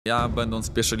Ja będąc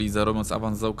w pierwszej lidze, robiąc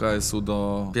awans z UKS-u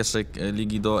do pierwszej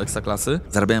ligi do Ekstraklasy,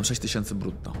 zarabiałem 6 000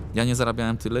 brutto. Ja nie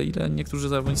zarabiałem tyle, ile niektórzy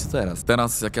zawodnicy teraz.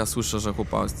 Teraz jak ja słyszę, że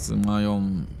chłopacy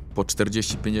mają po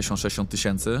 40, 50, 60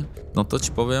 tysięcy, no to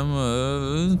ci powiem,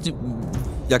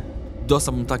 jak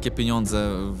dostałbym takie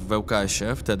pieniądze w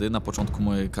ŁKS-ie wtedy, na początku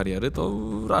mojej kariery, to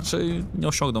raczej nie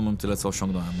osiągnąłbym tyle, co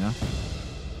osiągnąłem, nie?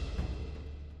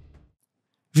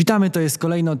 Witamy, to jest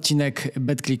kolejny odcinek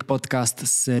Betclic podcast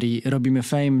z serii Robimy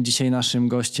Fame. Dzisiaj naszym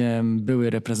gościem były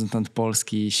reprezentant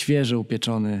Polski, świeżo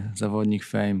upieczony zawodnik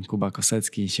Fame, Kuba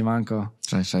Kosecki. Siemanko.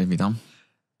 Cześć, witam.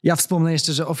 Ja wspomnę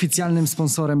jeszcze, że oficjalnym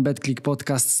sponsorem Betclic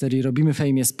podcast z serii Robimy Fame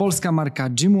jest polska marka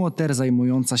Gym Water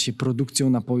zajmująca się produkcją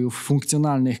napojów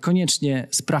funkcjonalnych. Koniecznie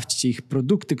sprawdźcie ich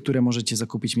produkty, które możecie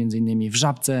zakupić m.in. w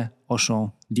Żabce, Auchan,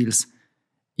 Deals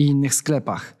i innych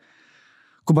sklepach.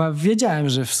 Kuba, wiedziałem,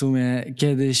 że w sumie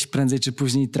kiedyś, prędzej czy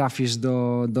później trafisz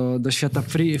do świata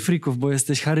freaków, bo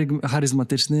jesteś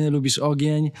charyzmatyczny, lubisz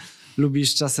ogień,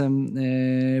 lubisz czasem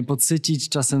podsycić,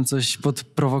 czasem coś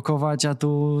podprowokować, a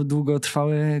tu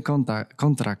długotrwały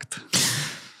kontrakt.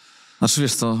 Znaczy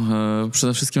wiesz co,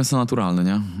 przede wszystkim jestem naturalny,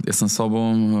 nie? Jestem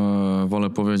sobą, wolę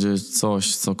powiedzieć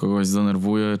coś, co kogoś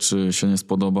zdenerwuje, czy się nie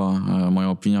spodoba moja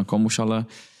opinia komuś, ale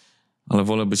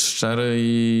wolę być szczery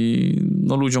i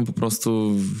no ludziom po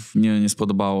prostu nie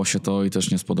spodobało się to i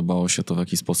też nie spodobało się to, w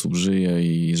jaki sposób żyję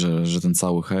i że ten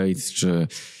cały hejt czy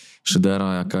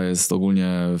szydera, jaka jest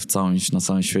ogólnie na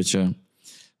całym świecie,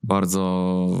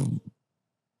 bardzo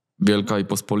wielka i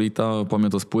pospolita, po mnie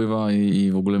to spływa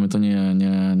i w ogóle mnie to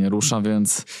nie rusza,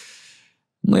 więc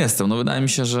no jestem. No wydaje mi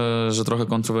się, że trochę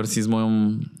kontrowersji z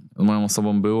moją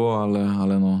osobą było,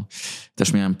 ale no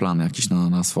też miałem plan jakiś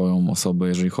na swoją osobę,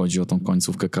 jeżeli chodzi o tą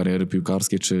końcówkę kariery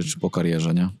piłkarskiej, czy po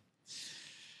karierze, nie?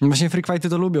 Właśnie freak fighty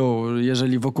to lubią,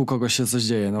 jeżeli wokół kogoś się coś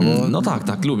dzieje. No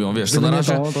tak, lubią, wiesz. To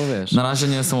wiesz. Na razie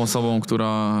nie jestem osobą,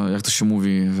 która, jak to się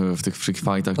mówi w tych freak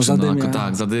fightach, czy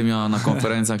zadymia na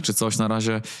konferencjach, czy coś. Na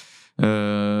razie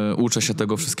uczę się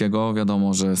tego wszystkiego.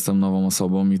 Wiadomo, że jestem nową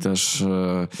osobą i też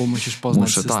bo musisz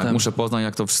poznać system. muszę poznać,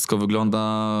 jak to wszystko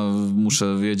wygląda.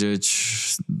 Muszę wiedzieć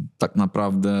tak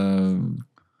naprawdę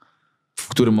w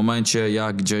którym momencie,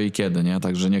 jak, gdzie i kiedy, nie?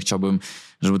 Także nie chciałbym,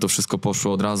 żeby to wszystko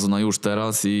poszło od razu na już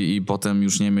teraz i potem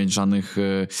już nie mieć żadnych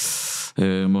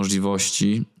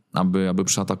możliwości, aby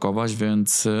przeatakować,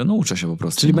 więc no uczę się po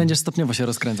prostu. Czyli będziesz stopniowo się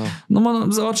rozkręcał?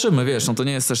 No zobaczymy, wiesz, no to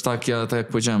nie jest też tak, tak jak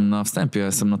powiedziałem na wstępie,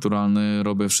 jestem naturalny,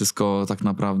 robię wszystko tak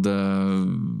naprawdę,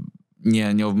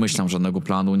 nie obmyślam żadnego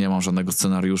planu, nie mam żadnego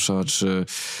scenariusza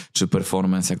czy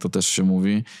performance, jak to też się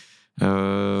mówi.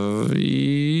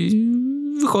 I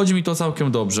wychodzi mi to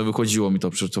całkiem dobrze. Wychodziło mi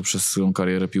to przez swoją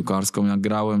karierę piłkarską, jak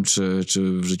grałem, czy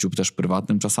w życiu też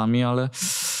prywatnym czasami, ale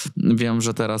wiem,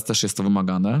 że teraz też jest to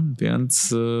wymagane,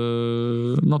 więc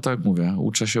no tak jak mówię,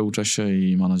 uczę się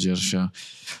i mam nadzieję, że się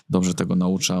dobrze tego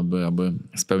nauczę, aby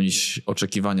spełnić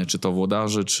oczekiwania, czy to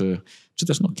włodarzy, czy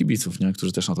też kibiców, nie?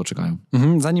 Którzy też na to czekają.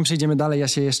 Zanim przejdziemy dalej, ja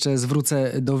się jeszcze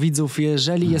zwrócę do widzów.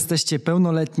 Jeżeli jesteście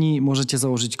pełnoletni, możecie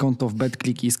założyć konto w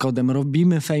Betclic i z kodem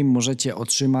Robimy Fame możecie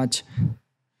otrzymać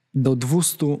do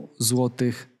 200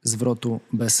 zł zwrotu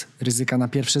bez ryzyka na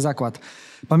pierwszy zakład.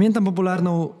 Pamiętam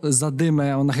popularną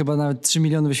zadymę, ona chyba nawet 3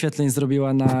 miliony wyświetleń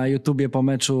zrobiła na YouTubie po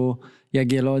meczu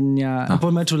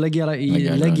po meczu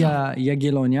Legia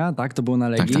Jagiellonia, tak, to było na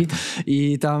Legii. Tak.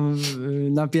 I tam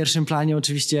na pierwszym planie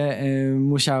oczywiście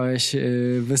musiałeś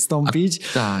wystąpić.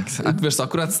 Tak, wiesz,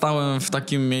 akurat stałem w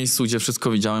takim miejscu, gdzie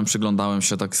wszystko widziałem, przyglądałem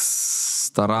się, tak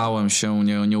starałem się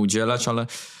nie udzielać,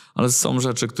 ale są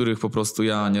rzeczy, których po prostu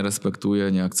ja nie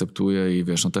respektuję, nie akceptuję i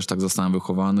wiesz, no też tak zostałem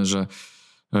wychowany, że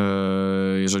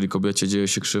jeżeli kobiecie dzieje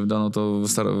się krzywda, no to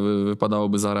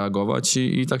wypadałoby zareagować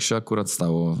i tak się akurat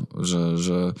stało,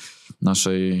 że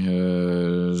naszej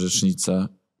rzecznicy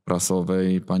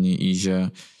prasowej, pani Izie,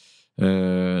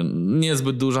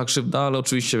 niezbyt duża krzywda, ale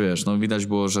oczywiście wiesz, no widać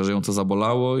było, że ją to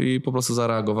zabolało i po prostu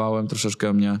zareagowałem,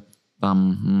 troszeczkę mnie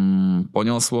tam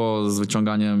poniosło z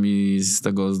wyciąganiem i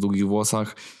z długich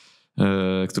włosach,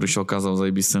 który się okazał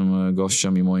zajebistym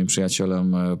gościem i moim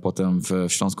przyjacielem potem w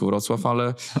Śląsku Wrocław,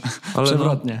 ale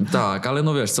przewrotnie. No, tak, ale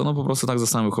no wiesz co, no po prostu tak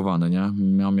zostałem wychowany, nie?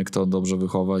 Miał mnie kto dobrze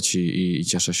wychować i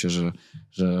cieszę się,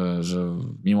 że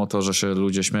mimo to, że się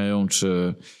ludzie śmieją,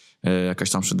 czy jakaś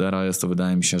tam szydera jest, to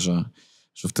wydaje mi się, że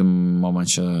w tym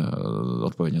momencie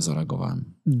odpowiednio zareagowałem.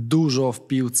 Dużo w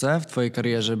piłce w twojej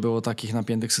karierze było takich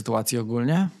napiętych sytuacji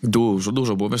ogólnie?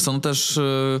 Dużo było. Wiesz co, no też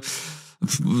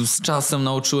z czasem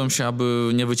nauczyłem się,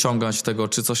 aby nie wyciągać tego,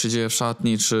 czy co się dzieje w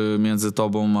szatni, czy między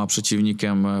tobą a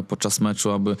przeciwnikiem podczas meczu,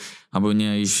 aby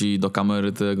nie iść i do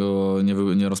kamery tego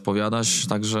nie rozpowiadać.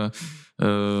 Także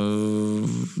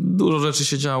Dużo rzeczy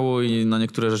się działo i na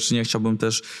niektóre rzeczy nie chciałbym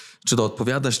też czy to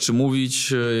odpowiadać, czy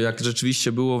mówić, jak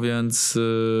rzeczywiście było, więc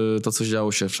to, co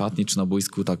działo się w szatni czy na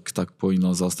boisku, tak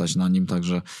powinno zostać na nim,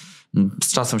 także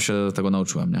z czasem się tego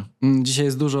nauczyłem, nie? Dzisiaj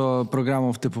jest dużo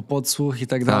programów typu Podsłuch i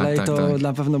tak dalej, to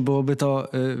na pewno byłoby to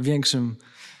większym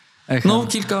echem. No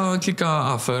kilka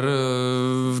afer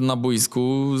na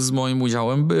boisku z moim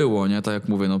udziałem było, nie? Tak jak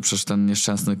mówię, no przecież ten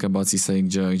nieszczęsny Kebacisej,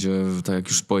 gdzie tak jak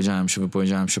już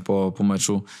wypowiedziałem się po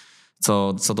meczu,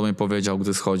 co do mnie powiedział,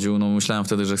 gdy schodził. No myślałem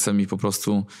wtedy, że chce mi po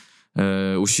prostu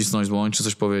uścisnąć dłoń, czy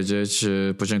coś powiedzieć,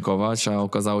 podziękować, a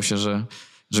okazało się, że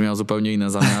miał zupełnie inne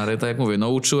zamiary. Tak jak mówię, no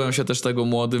uczyłem się też tego,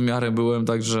 młody w miarę byłem,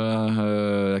 także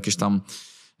jakieś tam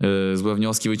złe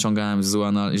wnioski wyciągałem,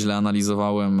 źle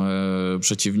analizowałem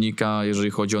przeciwnika,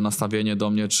 jeżeli chodzi o nastawienie do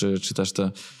mnie, czy też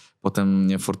te potem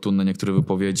niefortunne niektóre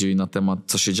wypowiedzi na temat,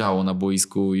 co się działo na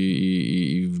boisku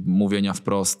i mówienia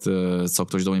wprost, co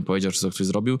ktoś do mnie powiedział, czy co ktoś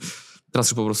zrobił. Teraz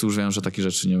już po prostu już wiem, że takie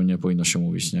rzeczy nie powinno się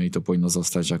mówić, nie? I to powinno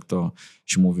zostać, jak to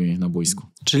się mówi na boisku.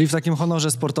 Czyli w takim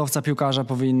honorze sportowca, piłkarza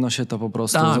powinno się to po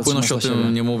prostu tak, powinno się o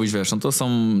tym nie mówić, wiesz, no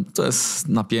to jest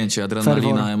napięcie,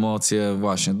 adrenalina, emocje,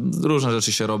 właśnie. Różne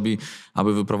rzeczy się robi,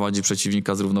 aby wyprowadzić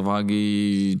przeciwnika z równowagi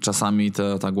i czasami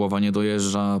ta głowa nie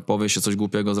dojeżdża, powie się coś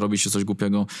głupiego, zrobi się coś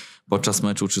głupiego podczas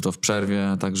meczu, czy to w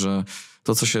przerwie, także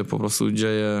to, co się po prostu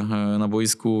dzieje na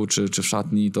boisku, czy w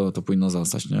szatni, to powinno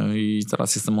zostać, nie? I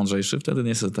teraz jestem mądrzejszy, wtedy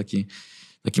niestety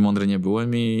taki mądry nie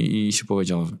byłem i się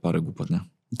powiedział parę głupot, nie?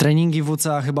 Treningi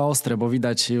WCA chyba ostre, bo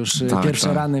widać już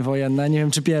pierwsze rany wojenne. Nie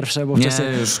wiem, czy pierwsze, bo wcześniej...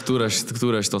 Nie, już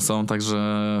któreś to są,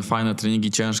 także fajne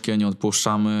treningi, ciężkie, nie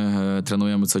odpuszczamy,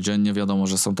 trenujemy codziennie. Wiadomo,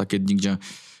 że są takie dni,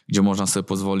 gdzie można sobie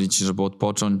pozwolić, żeby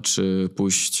odpocząć, czy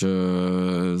pójść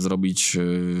zrobić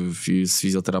z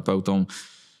fizjoterapeutą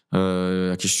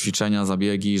jakieś ćwiczenia,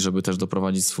 zabiegi, żeby też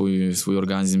doprowadzić swój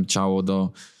organizm, ciało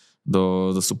do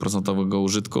 100%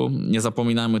 użytku. Nie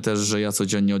zapominajmy też, że ja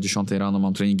codziennie o 10 rano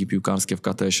mam treningi piłkarskie w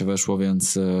KTS Weszło,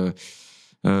 więc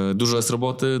dużo jest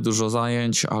roboty, dużo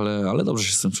zajęć, ale dobrze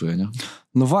się z tym czuję, nie?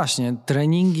 No właśnie,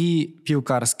 treningi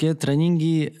piłkarskie,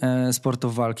 treningi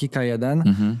sportów walki K1,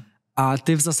 a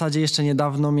ty w zasadzie jeszcze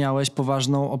niedawno miałeś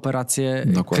poważną operację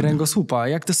kręgosłupa.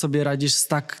 Jak ty sobie radzisz z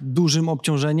tak dużym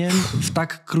obciążeniem w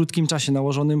tak krótkim czasie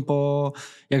nałożonym po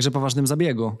jakże poważnym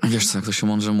zabiegu? Wiesz co, jak to się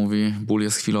mądrze mówi, ból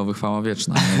jest chwilowy, chwała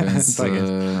wieczna. Więc, tak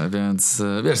jest. Więc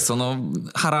wiesz co, no,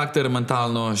 charakter,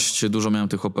 mentalność, dużo miałem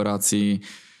tych operacji,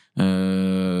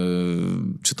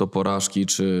 czy to porażki,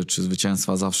 czy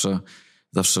zwycięstwa,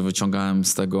 zawsze wyciągałem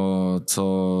z tego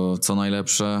co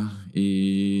najlepsze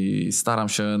i staram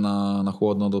się na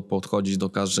chłodno podchodzić do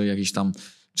każdej jakiejś tam,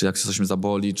 czy jak coś mnie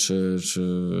zaboli, czy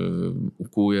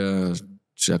ukuje,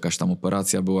 czy jakaś tam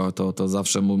operacja była, to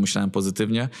zawsze myślałem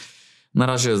pozytywnie. Na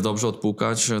razie jest dobrze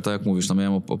odpukać, tak jak mówisz, no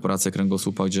miałem operację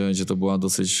kręgosłupa, gdzie to była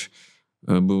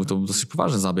był to dosyć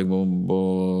poważny zabieg,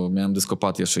 bo miałem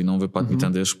dyskopatię szyjną, wypadł mi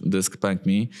ten dysk, pękł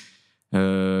mi.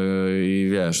 I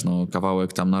wiesz, no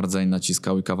kawałek tam na rdzeń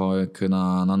naciskał i kawałek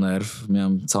na nerw.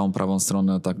 Miałem całą prawą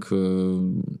stronę tak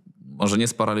może nie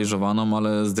sparaliżowaną,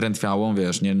 ale zdrętwiałą,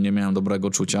 wiesz, nie miałem dobrego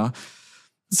czucia.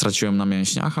 Straciłem na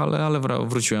mięśniach, ale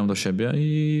wróciłem do siebie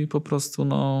i po prostu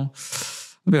no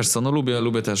wiesz co, no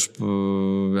lubię też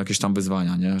jakieś tam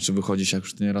wyzwania, nie? Czy wychodzić, jak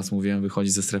już nieraz mówiłem,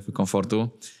 wychodzić ze strefy komfortu.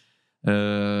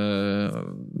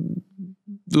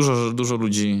 Dużo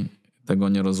ludzi tego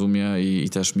nie rozumie i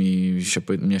też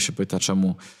mnie się pyta,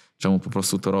 czemu po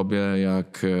prostu to robię,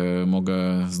 jak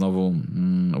mogę znowu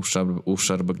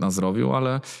uszczerbek na zdrowiu,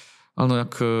 ale no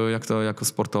jako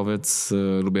sportowiec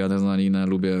lubię adrenalinę,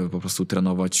 lubię po prostu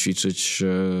trenować, ćwiczyć,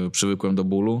 przywykłem do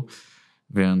bólu,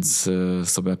 więc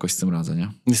sobie jakoś z tym radzę,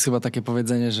 nie? Jest chyba takie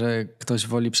powiedzenie, że ktoś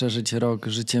woli przeżyć rok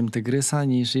życiem tygrysa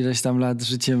niż ileś tam lat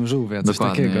życiem żółwia, coś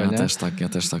dokładnie, takiego, nie?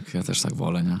 Ja też tak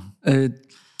wolę, nie?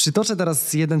 Przytoczę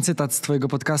teraz jeden cytat z twojego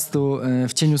podcastu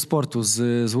W cieniu sportu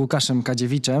z Łukaszem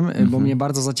Kadziewiczem, bo mnie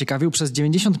bardzo zaciekawił. Przez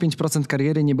 95%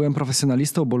 kariery nie byłem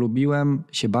profesjonalistą, bo lubiłem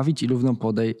się bawić i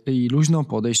luźno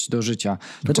podejść do życia.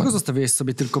 Dlaczego zostawiłeś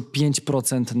sobie tylko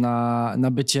 5%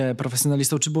 na bycie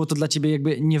profesjonalistą? Czy było to dla ciebie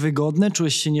jakby niewygodne?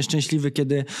 Czułeś się nieszczęśliwy,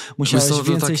 kiedy musiałeś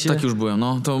więcej się... Tak już byłem,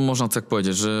 no to można tak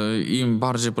powiedzieć, że im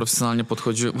bardziej profesjonalnie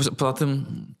podchodziłem... Poza tym...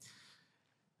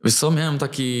 Wiesz co, miałem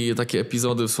takie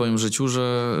epizody w swoim życiu,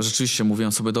 że rzeczywiście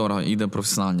mówiłem sobie, dobra, idę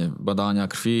profesjonalnie. Badania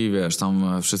krwi, wiesz,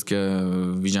 tam wszystkie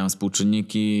widziałem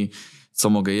współczynniki, co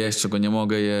mogę jeść, czego nie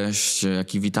mogę jeść,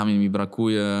 jaki witamin mi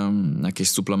brakuje, jakieś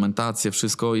suplementacje,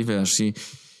 wszystko i wiesz,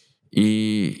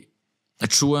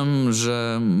 czułem,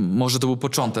 że może to był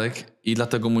początek i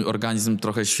dlatego mój organizm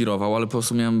trochę świrował, ale po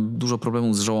prostu miałem dużo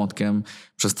problemów z żołądkiem,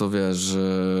 przez to wiesz,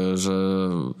 że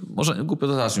może głupio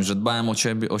to zacznij, że dbałem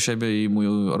o siebie i mój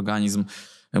organizm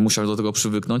musiał do tego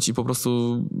przywyknąć i po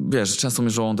prostu, wiesz, często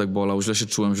mnie żołądek bolał, źle się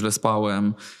czułem, źle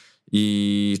spałem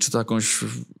i czy to jakąś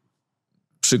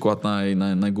przykład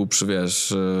najgłupszy,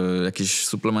 wiesz, jakieś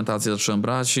suplementacje zacząłem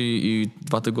brać i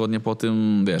 2 tygodnie po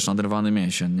tym, wiesz, naderwany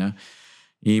mięsień, nie?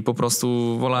 I po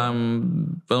prostu wolałem,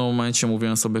 w pewnym momencie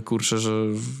mówiłem sobie, kurczę, że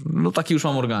no taki już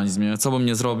mam organizm, nie? Co bym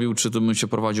nie zrobił, czy to bym się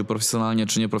prowadził profesjonalnie,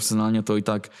 czy nieprofesjonalnie, to i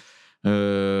tak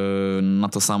na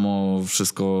to samo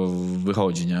wszystko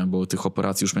wychodzi, nie? Bo tych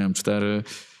operacji już miałem 4,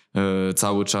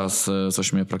 cały czas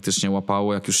coś mnie praktycznie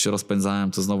łapało, jak już się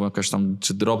rozpędzałem, to znowu jakaś tam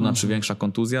czy drobna, czy większa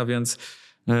kontuzja, więc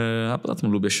a poza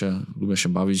tym lubię się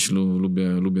bawić,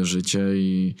 lubię życie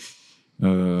i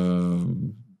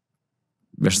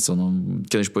wiesz co, no,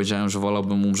 kiedyś powiedziałem, że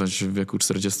wolałbym umrzeć w wieku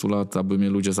 40 lat, aby mnie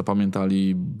ludzie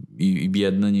zapamiętali i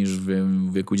biedny, niż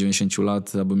w wieku 90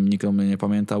 lat, aby nikt o mnie nie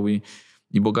pamiętał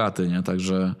i bogaty, nie?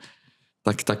 Także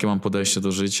takie mam podejście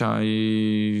do życia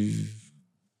i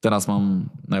teraz mam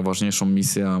najważniejszą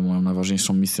misję, a moją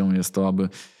najważniejszą misją jest to, aby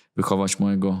wychować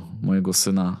mojego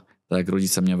syna tak, jak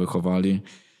rodzice mnie wychowali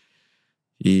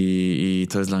i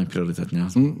to jest dla mnie priorytet, nie?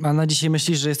 A na dzisiaj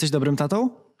myślisz, że jesteś dobrym tatą?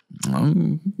 No,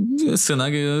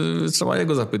 synek, trzeba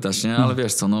jego zapytać, nie? Ale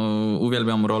wiesz co, no,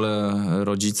 uwielbiam rolę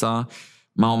rodzica.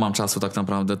 Mało mam czasu tak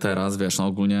naprawdę teraz, wiesz, no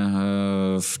ogólnie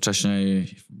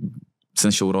wcześniej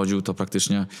syn się urodził, to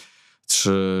praktycznie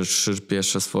 3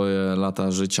 pierwsze swoje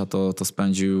lata życia to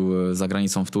spędził za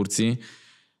granicą w Turcji.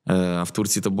 A w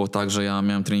Turcji to było tak, że ja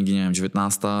miałem treningi, nie wiem,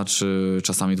 19 czy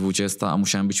czasami 20, a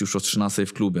musiałem być już o 13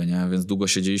 w klubie, nie? Więc długo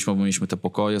siedzieliśmy, bo mieliśmy te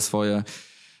pokoje swoje,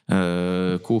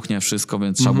 kuchnię, wszystko,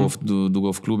 więc trzeba było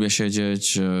długo w klubie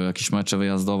siedzieć. Jakieś mecze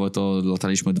wyjazdowe to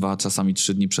lataliśmy 2, czasami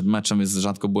 3 dni przed meczem, więc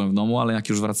rzadko byłem w domu, ale jak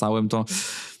już wracałem, to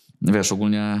wiesz,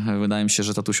 ogólnie wydaje mi się,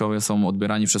 że tatusiowie są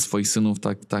odbierani przez swoich synów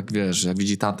tak wiesz, jak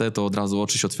widzi tatę, to od razu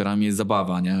oczy się otwierają i jest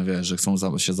zabawa, nie? Wiesz, że chcą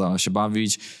się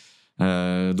bawić,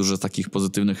 dużo takich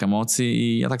pozytywnych emocji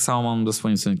i ja tak samo mam ze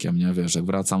swoim synkiem, nie? Wiesz, jak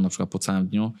wracam na przykład po całym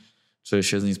dniu, czy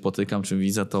się z nim spotykam, czy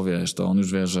widzę, to wiesz, to on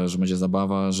już wie, że będzie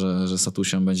zabawa, że z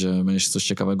tatusiem będzie się coś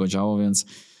ciekawego działo, więc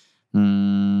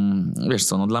wiesz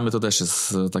co, no dla mnie to też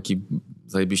jest taki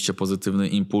zajebiście pozytywny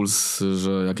impuls,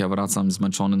 że jak ja wracam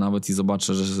zmęczony nawet i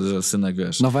zobaczę, że synek,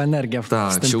 wiesz... Nowa energia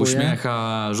tak, się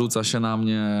uśmiecha, rzuca się na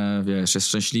mnie, wiesz, jest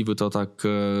szczęśliwy, to tak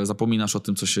zapominasz o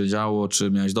tym, co się działo,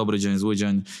 czy miałeś dobry dzień, zły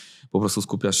dzień, po prostu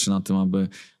skupiasz się na tym,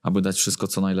 aby dać wszystko,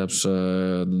 co najlepsze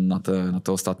na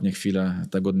te ostatnie chwile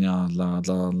tego dnia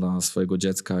dla swojego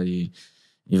dziecka i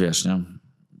wiesz, nie?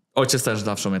 Ojciec też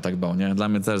zawsze mnie tak bał, nie? Dla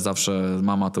mnie też zawsze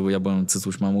mama to ja byłem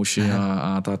cycuś mamusi,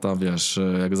 a tata, wiesz,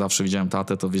 jak zawsze widziałem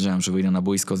tatę, to wiedziałem, że wyjdę na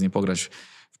boisko z nim pograć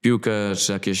w piłkę,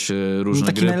 czy jakieś różne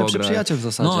taki gry najlepszy pograć. Przyjaciel w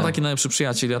zasadzie. No, taki najlepszy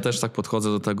przyjaciel. Ja też tak podchodzę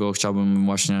do tego. Chciałbym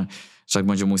właśnie, że jak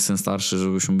będzie mój syn starszy,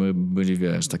 żebyśmy byli,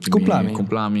 wiesz, takimi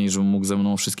kumplami, żebym mógł ze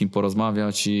mną wszystkim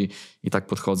porozmawiać i tak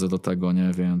podchodzę do tego,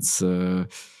 nie? Więc...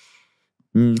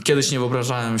 Kiedyś nie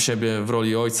wyobrażałem siebie w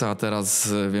roli ojca, a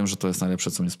teraz wiem, że to jest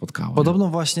najlepsze, co mnie spotkało. Podobno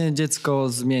właśnie dziecko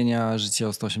zmienia życie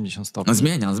o 180 stopni.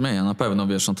 Zmienia, na pewno,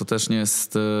 wiesz, no to też nie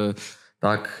jest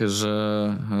tak,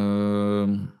 że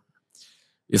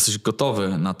jesteś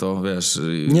gotowy na to, wiesz.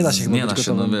 Nie da się chyba być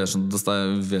gotowym. No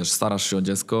wiesz, starasz się o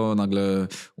dziecko, nagle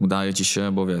udaje ci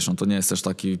się, bo wiesz, no to nie jest też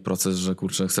taki proces, że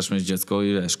kurczę, chcesz mieć dziecko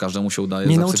i wiesz, każdemu się udaje.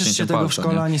 Nie nauczysz się tego w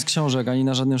szkole, ani z książek, ani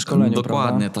na żadnym szkoleniu,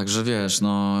 dokładnie, prawda? Także wiesz,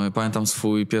 no pamiętam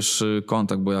swój pierwszy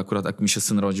kontakt, bo ja akurat jak mi się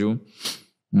syn rodził,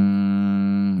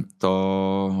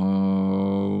 to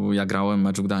ja grałem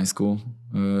mecz w Gdańsku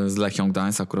z Lechią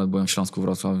Gdańsk, akurat byłem w Śląsku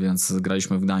Wrocław, więc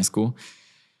graliśmy w Gdańsku.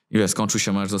 I wiesz, skończył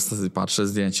się mecz, patrzę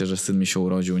zdjęcie, że syn mi się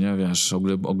urodził, nie? Wiesz,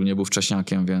 ogólnie był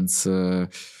wcześniakiem, więc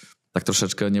tak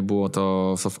troszeczkę nie było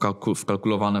to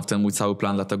wkalkulowane w ten mój cały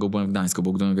plan, dlatego byłem w Gdańsku,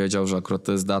 bo gdybym wiedział, że akurat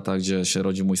to jest data, gdzie się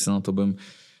rodzi mój syn, no to bym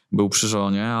był przy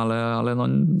żonie, ale no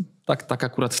tak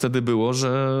akurat wtedy było,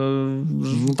 że...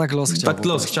 No tak los chciał. Tak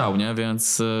los chciał, nie?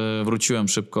 Więc wróciłem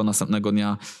szybko, następnego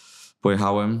dnia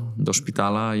pojechałem do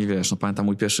szpitala i wiesz, no pamiętam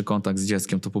mój pierwszy kontakt z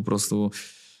dzieckiem, to po prostu...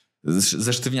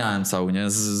 Zesztywniałem cały, nie?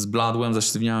 Zbladłem,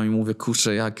 zesztywniałem i mówię,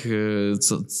 kurczę,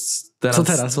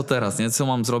 co teraz, nie? Co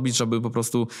mam zrobić, żeby po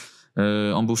prostu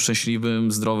on był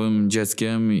szczęśliwym, zdrowym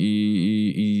dzieckiem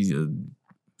i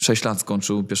 6 lat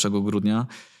skończył 1 grudnia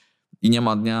i nie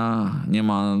ma dnia, nie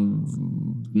ma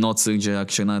nocy, gdzie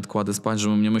jak się nawet kładę spać,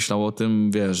 żebym nie myślał o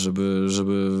tym, wiesz,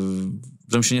 żeby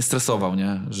żebym się nie stresował,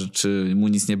 nie? Że czy mu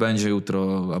nic nie będzie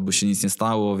jutro, aby się nic nie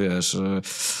stało, wiesz.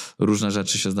 Różne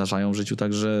rzeczy się zdarzają w życiu,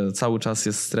 także cały czas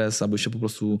jest stres, aby się po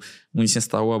prostu mu nic nie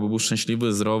stało, aby był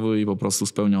szczęśliwy, zdrowy i po prostu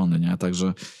spełniony, nie?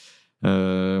 Także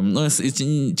no jest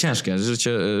ciężkie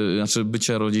życie, znaczy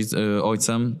bycie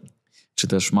ojcem czy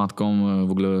też matką,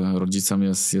 w ogóle rodzicem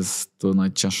jest to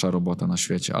najcięższa robota na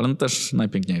świecie, ale też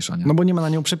najpiękniejsza, nie? No bo nie ma na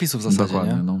nią przepisów w zasadzie.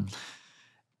 Dokładnie, nie? no.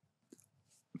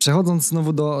 Przechodząc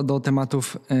znowu do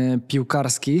tematów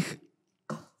piłkarskich,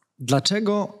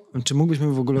 dlaczego, czy mógłbyś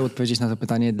mi w ogóle odpowiedzieć na to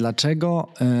pytanie, dlaczego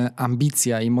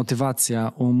ambicja i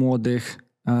motywacja u młodych,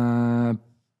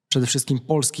 przede wszystkim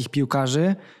polskich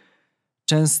piłkarzy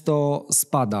często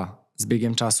spada z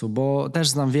biegiem czasu? Bo też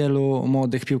znam wielu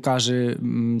młodych piłkarzy,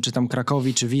 czy tam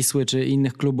Krakowi, czy Wisły, czy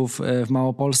innych klubów w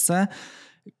Małopolsce,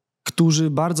 którzy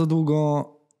bardzo długo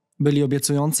byli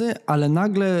obiecujący, ale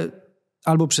nagle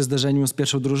albo przy zderzeniu z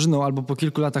pierwszą drużyną, albo po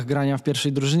kilku latach grania w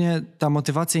pierwszej drużynie ta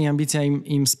motywacja i ambicja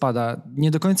im spada.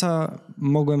 Nie do końca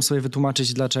mogłem sobie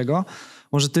wytłumaczyć dlaczego.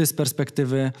 Może ty z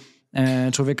perspektywy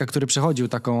człowieka, który przechodził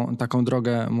taką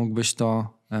drogę, mógłbyś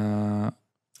to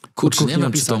Kurczę, nie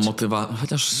wiem, czy to motywacja,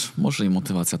 chociaż może i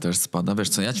motywacja też spada. Wiesz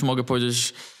co, ja ci mogę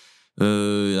powiedzieć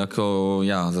jako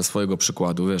ja ze swojego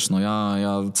przykładu, wiesz, no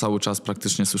ja cały czas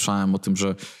praktycznie słyszałem o tym,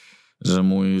 że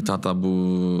mój tata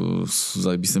był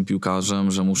zajebistym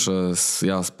piłkarzem, że muszę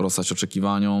ja sprostać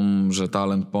oczekiwaniom, że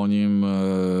talent po nim,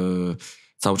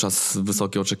 cały czas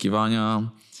wysokie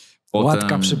oczekiwania. Potem,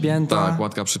 łatka przypięta. Tak,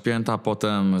 łatka przypięta.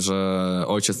 Potem, że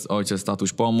ojciec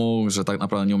tatuś pomógł, że tak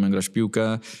naprawdę nie umiem grać w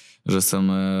piłkę, że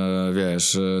jestem,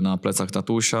 wiesz, na plecach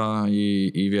tatusia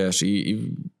i wiesz, i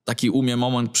taki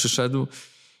moment przyszedł,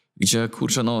 gdzie,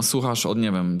 kurczę, no słuchasz od,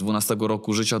 nie wiem, 12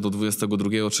 roku życia do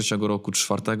 22, 3 roku,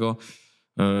 4,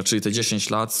 czyli te 10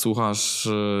 lat, słuchasz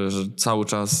że cały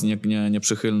czas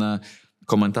nieprzychylne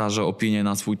komentarze, opinie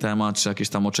na swój temat, czy jakieś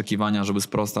tam oczekiwania, żeby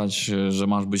sprostać, że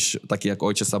masz być taki jak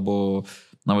ojciec albo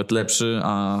nawet lepszy,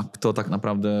 a kto tak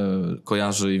naprawdę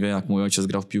kojarzy i wie, jak mój ojciec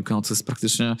grał w piłkę, no to jest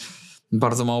praktycznie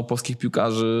bardzo mało polskich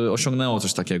piłkarzy osiągnęło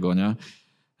coś takiego, nie?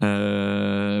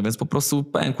 Więc po prostu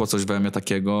pękło coś we mnie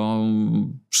takiego.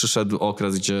 Przyszedł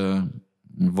okres, gdzie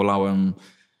wolałem,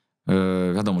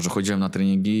 wiadomo, że chodziłem na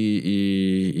treningi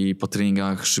i po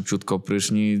treningach szybciutko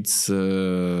prysznic,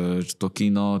 czy to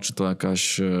kino, czy to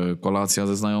jakaś kolacja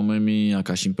ze znajomymi,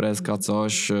 jakaś imprezka,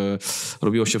 coś.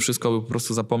 Robiło się wszystko, aby po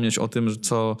prostu zapomnieć o tym,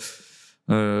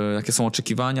 jakie są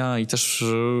oczekiwania i też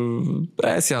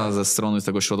presja ze strony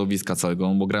tego środowiska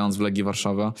całego, bo grając w Legii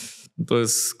Warszawa, to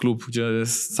jest klub, gdzie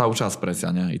jest cały czas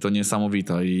presja, nie? I to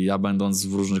niesamowita. I ja będąc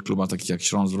w różnych klubach, takich jak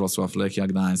Śląsk, Wrocław, Lechia,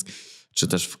 Gdańsk, czy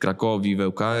też w Krakowie, w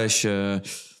ŁKS-ie,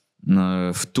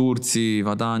 w Turcji, w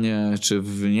Adanie, czy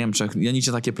w Niemczech, ja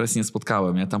nigdzie takiej presji nie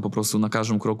spotkałem. Nie? Tam po prostu na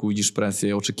każdym kroku widzisz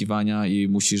presję, oczekiwania i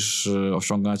musisz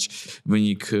osiągać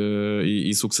wynik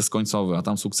i sukces końcowy. A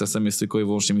tam sukcesem jest tylko i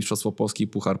wyłącznie Mistrzostwo Polski,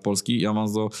 Puchar Polski i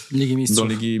awans do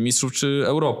Ligi Mistrzów czy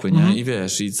Europy. Nie? I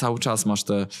wiesz, i cały czas masz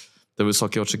te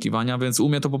wysokie oczekiwania, więc u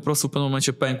mnie to po prostu w pewnym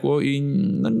momencie pękło i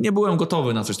no, nie byłem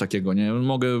gotowy na coś takiego. Nie?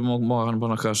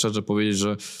 Można chyba szczerze powiedzieć,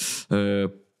 że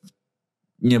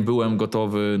nie byłem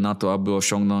gotowy na to, aby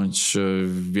osiągnąć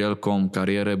wielką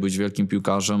karierę, być wielkim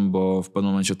piłkarzem, bo w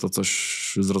pewnym momencie to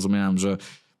coś zrozumiałem, że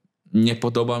nie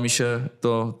podoba mi się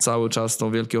to cały czas,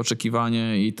 to wielkie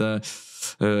oczekiwanie i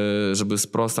żeby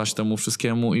sprostać temu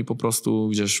wszystkiemu i po prostu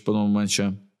gdzieś w pewnym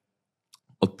momencie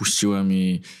odpuściłem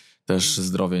i też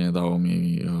zdrowie nie dało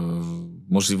mi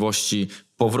możliwości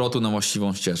powrotu na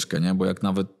właściwą ścieżkę, nie? Bo jak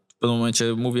nawet w pewnym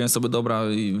momencie mówiłem sobie, dobra,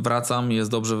 wracam,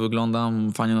 jest dobrze,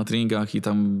 wyglądam, fajnie na treningach i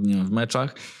tam, nie wiem, w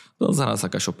meczach, to zaraz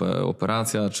jakaś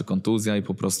operacja czy kontuzja i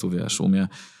po prostu, wiesz, u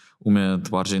mnie to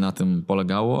bardziej na tym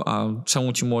polegało, a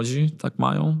czemu ci młodzi tak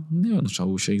mają? Nie wiem, trzeba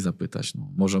było się ich zapytać.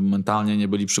 No. Może mentalnie nie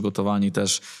byli przygotowani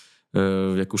też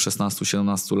w wieku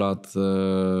 16-17 lat,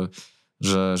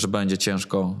 że będzie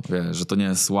ciężko, wiesz, że to nie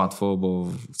jest łatwo, bo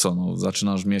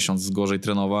zaczynasz miesiąc gorzej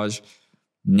trenować,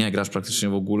 nie grasz praktycznie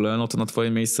w ogóle, no to na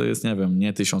twoje miejsce jest, nie wiem,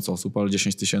 nie 1000 osób, ale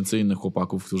 10 000 innych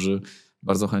chłopaków, którzy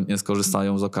bardzo chętnie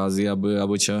skorzystają z okazji,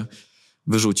 aby cię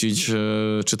wyrzucić,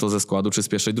 czy to ze składu, czy z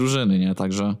pierwszej drużyny, nie?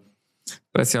 Także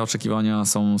presja, oczekiwania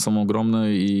są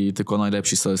ogromne i tylko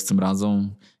najlepsi sobie z tym radzą.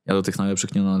 Ja do tych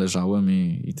najlepszych nie należałem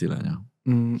i tyle, nie?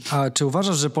 A czy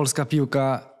uważasz, że polska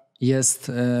piłka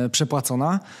jest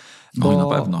przepłacona? Bo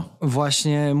na pewno.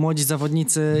 Właśnie młodzi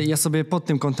zawodnicy, ja sobie pod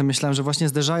tym kątem myślałem, że właśnie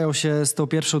zderzają się z tą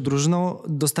pierwszą drużyną,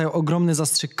 dostają ogromny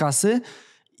zastrzyk kasy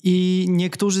i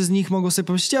niektórzy z nich mogą sobie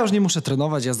pomyśleć, ja już nie muszę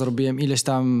trenować, ja zrobiłem ileś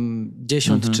tam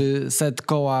 10 czy 100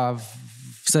 koła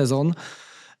w sezon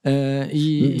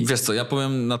Wiesz co, ja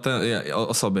powiem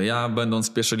o sobie. Ja będąc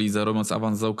w pierwszej lidze, robiąc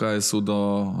awans z ŁKS-u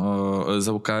z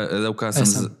ŁKS-em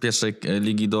z pierwszej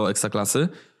ligi do Ekstraklasy,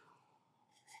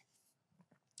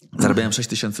 zarabiałem 6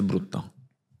 000 brutto.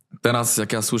 Teraz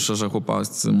jak ja słyszę, że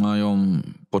chłopacy mają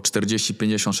po 40,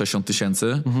 50, 60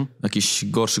 tysięcy, jakichś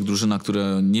gorszych drużynach,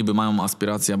 które niby mają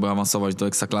aspiracje, aby awansować do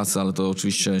Ekstraklasy, ale to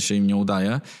oczywiście się im nie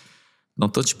udaje, no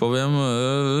to ci powiem,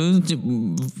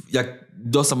 jak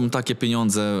dostałbym takie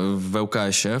pieniądze w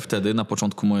ŁKS-ie wtedy, na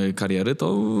początku mojej kariery,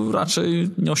 to raczej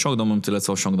nie osiągnąłbym tyle,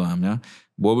 co osiągnąłem, nie?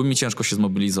 Byłoby mi ciężko się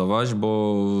zmobilizować,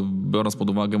 bo biorąc pod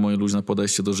uwagę moje luźne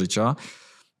podejście do życia,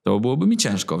 to byłoby mi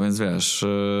ciężko, więc wiesz,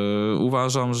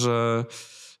 uważam, że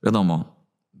wiadomo,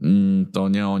 to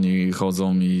nie oni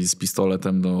chodzą mi z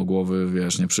pistoletem do głowy,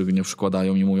 wiesz, nie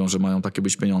przykładają i mówią, że mają takie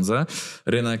być pieniądze.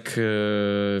 Rynek,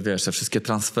 wiesz, te wszystkie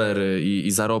transfery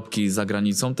i zarobki za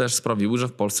granicą też sprawiły, że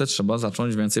w Polsce trzeba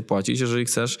zacząć więcej płacić, jeżeli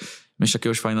chcesz mieć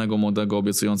jakiegoś fajnego, młodego,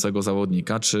 obiecującego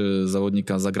zawodnika, czy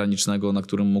zawodnika zagranicznego, na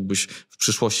którym mógłbyś w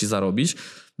przyszłości zarobić,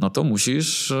 no to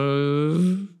musisz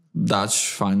dać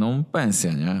fajną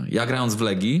pensję, nie? Ja grając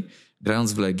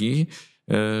w Legii,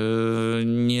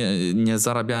 nie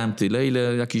zarabiałem tyle,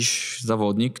 ile jakiś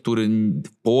zawodnik, który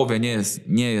w połowie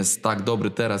nie jest tak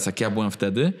dobry teraz, jak ja byłem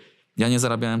wtedy. Ja nie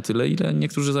zarabiałem tyle, ile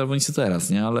niektórzy zawodnicy teraz,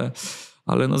 nie?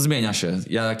 Ale no zmienia się.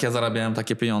 Jak ja zarabiałem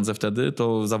takie pieniądze wtedy,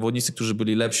 to zawodnicy, którzy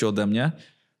byli lepsi ode mnie,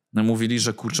 mówili,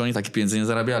 że kurczę, oni takie pieniądze nie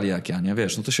zarabiali jak ja, nie?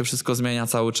 Wiesz, no to się wszystko zmienia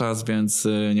cały czas, więc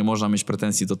nie można mieć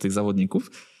pretensji do tych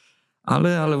zawodników.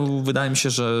 Ale wydaje mi się,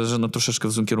 że no troszeczkę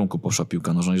w złym kierunku poszła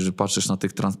piłka nożna. Jeżeli patrzysz na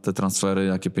te transfery,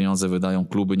 jakie pieniądze wydają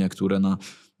kluby niektóre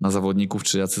na zawodników,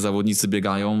 czy jacy zawodnicy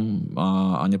biegają,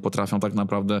 a nie potrafią tak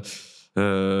naprawdę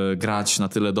grać na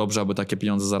tyle dobrze, aby takie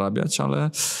pieniądze zarabiać,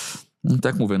 ale tak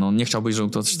jak mówię, no nie chciałbyś, żeby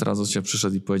ktoś teraz do ciebie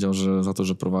przyszedł i powiedział, że za to,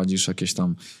 że prowadzisz jakieś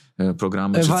tam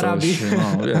programy czy coś.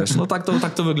 No wiesz, no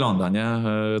tak to wygląda, nie?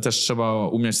 Też trzeba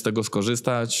umieć z tego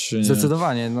skorzystać.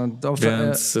 Zdecydowanie. No,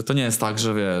 Więc to nie jest tak,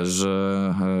 że wiesz,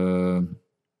 że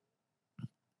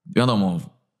wiadomo,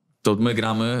 to my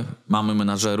gramy, mamy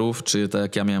menadżerów, czy tak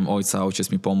jak ja miałem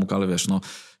ojciec mi pomógł, ale wiesz, no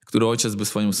który ojciec by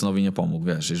swojemu synowi nie pomógł,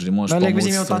 wiesz, jeżeli możesz ale pomóc... jakbyś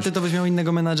nie miał taty, to byś miał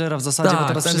innego menadżera w zasadzie, tak, bo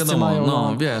teraz tak, wszyscy wiadomo, mają...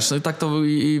 No wiesz, no i tak to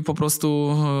i po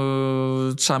prostu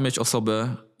trzeba mieć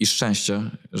osobę i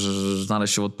szczęście, że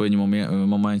znaleźć się w odpowiednim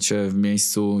momencie, w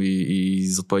miejscu i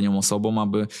z odpowiednią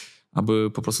osobą,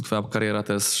 aby po prostu twoja kariera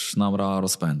też nabrała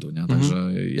rozpędu, nie?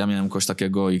 Także ja miałem kogoś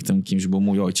takiego i tym kimś był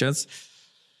mój ojciec.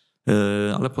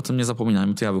 Ale potem nie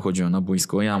zapominajmy, to ja wychodziłem na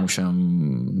boisko, ja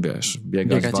musiałem, wiesz,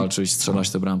 biegać, walczyć, strzelać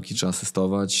te bramki czy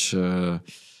asystować.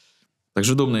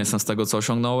 Także dumny jestem z tego, co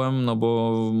osiągnąłem, no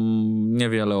bo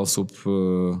niewiele osób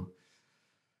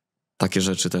takie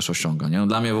rzeczy też osiąga, nie? No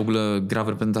dla mnie w ogóle gra w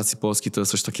reprezentacji Polski to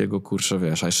jest coś takiego, kurczę,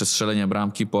 wiesz, a jeszcze strzelenie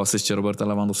bramki po asyście Roberta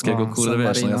Lewandowskiego, kurde,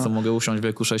 wiesz, no ja to mogę usiąść w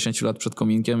wieku 60 lat przed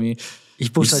kominkiem i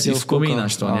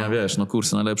wspominać to, nie? Wiesz, no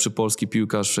kurczę, najlepszy polski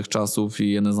piłkarz wszechczasów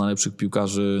i jeden z najlepszych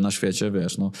piłkarzy na świecie,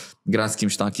 wiesz, no grać z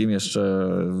kimś takim, jeszcze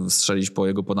strzelić po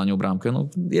jego podaniu bramkę, no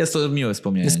jest to miłe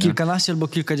wspomnienie. Jest kilkanaście albo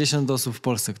kilkadziesiąt osób w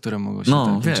Polsce, które mogą się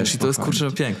no, wiesz, i to jest,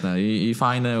 kurczę, piękne i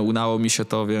fajne, udało mi się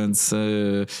to, więc...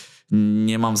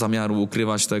 Nie mam zamiaru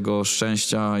ukrywać tego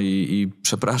szczęścia i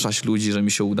przepraszać ludzi, że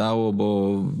mi się udało,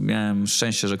 bo miałem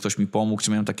szczęście, że ktoś mi pomógł,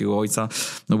 czy miałem takiego ojca.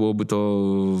 No byłoby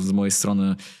to z mojej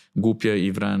strony głupie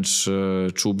i wręcz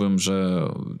czułbym, że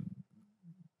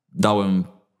dałem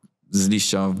z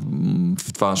liścia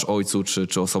w twarz ojcu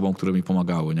czy osobom, które mi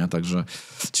pomagały, nie? Także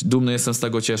dumny jestem z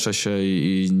tego, cieszę się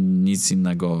i nic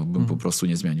innego bym po prostu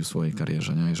nie zmienił w swojej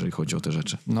karierze, nie? Jeżeli chodzi o te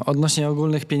rzeczy. No, odnośnie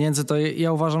ogólnych pieniędzy, to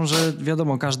ja uważam, że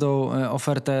wiadomo, każdą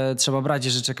ofertę trzeba brać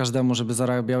i życzę każdemu, żeby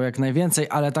zarabiał jak najwięcej,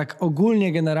 ale tak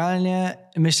ogólnie, generalnie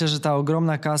myślę, że ta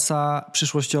ogromna kasa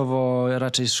przyszłościowo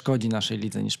raczej szkodzi naszej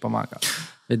lidze niż pomaga.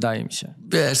 Wydaje mi się.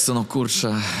 Wiesz co, no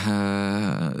kurczę...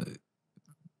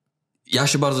 Ja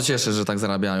się bardzo cieszę, że tak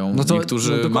zarabiają. No to,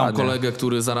 niektórzy, mam kolegę,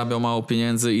 który zarabiał mało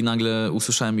pieniędzy i nagle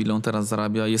usłyszałem, ile on teraz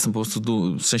zarabia i jestem po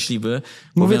prostu szczęśliwy.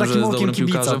 Mówię wiem, takim że jest okiem dobrym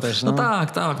piłkarzem. Też, no. No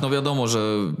tak, no wiadomo,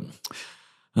 że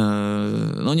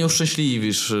no nie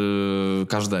uszczęśliwisz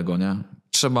każdego, nie?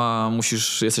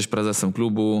 Jesteś prezesem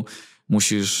klubu,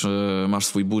 masz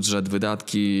swój budżet,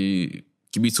 wydatki,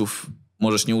 kibiców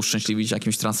możesz nie uszczęśliwić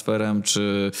jakimś transferem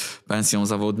czy pensją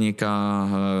zawodnika.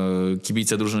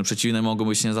 Kibice drużyny przeciwnej mogą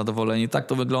być niezadowoleni. Tak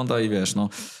to wygląda i wiesz, no,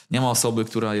 nie ma osoby,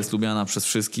 która jest lubiana przez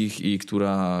wszystkich i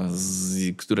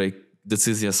której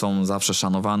decyzje są zawsze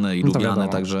szanowane i lubiane. Wiadomo.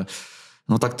 Także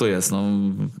no tak to jest. No,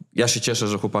 ja się cieszę,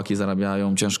 że chłopaki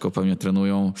zarabiają, ciężko pewnie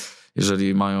trenują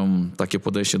jeżeli mają takie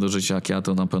podejście do życia jak ja,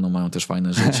 to na pewno mają też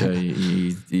fajne życie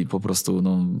i po prostu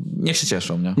no, niech się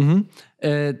cieszą, nie?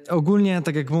 Ogólnie,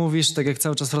 tak jak mówisz, tak jak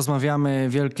cały czas rozmawiamy,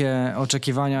 wielkie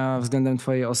oczekiwania względem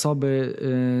twojej osoby,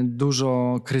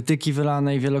 dużo krytyki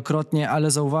wylanej wielokrotnie,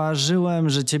 ale zauważyłem,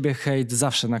 że ciebie hejt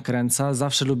zawsze nakręca,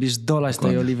 zawsze lubisz dolać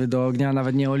tej oliwy do ognia,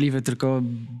 nawet nie oliwy, tylko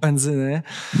benzyny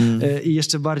i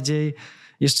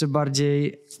jeszcze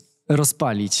bardziej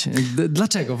rozpalić.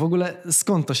 Dlaczego? W ogóle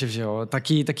skąd to się wzięło?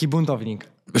 Taki buntownik.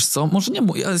 Wiesz co, może nie...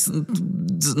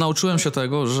 nauczyłem się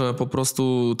tego, że po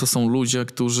prostu to są ludzie,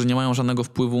 którzy nie mają żadnego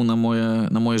wpływu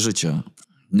na moje życie.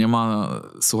 Nie ma,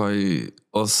 słuchaj,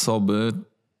 osoby,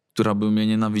 która by mnie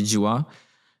nienawidziła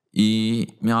i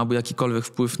miałaby jakikolwiek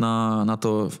wpływ na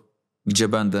to, gdzie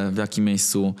będę, w jakim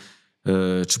miejscu,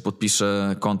 czy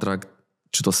podpiszę kontrakt,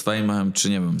 czy to z Fejmem, czy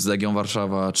nie wiem, z Legią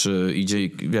Warszawa, czy idzie,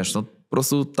 wiesz, no po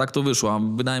prostu tak to wyszło. A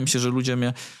wydaje mi się, że ludzie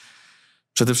mnie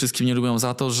przede wszystkim nie lubią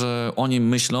za to, że oni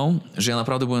myślą, że ja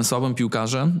naprawdę byłem słabym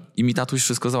piłkarzem i mi tatuś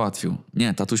wszystko załatwił.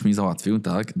 Nie, tatuś mi załatwił,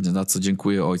 tak, za co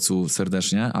dziękuję ojcu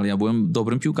serdecznie, ale ja byłem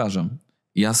dobrym piłkarzem.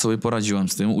 I ja sobie poradziłem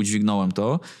z tym, udźwignąłem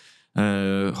to,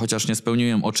 chociaż nie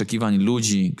spełniłem oczekiwań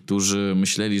ludzi, którzy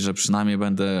myśleli, że przynajmniej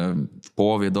będę w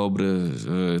połowie dobry,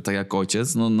 tak jak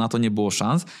ojciec, no na to nie było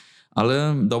szans,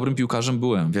 ale dobrym piłkarzem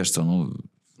byłem, wiesz co, no.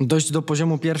 Dojść do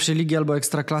poziomu pierwszej ligi albo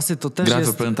ekstraklasy to też gra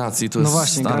jest... w reprezentacji to no jest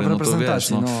właśnie, stary, gra w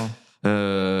reprezentacji, no to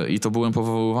wiesz, i to byłem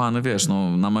powoływany, wiesz,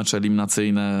 no, na mecze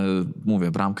eliminacyjne,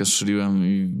 mówię, bramkę strzeliłem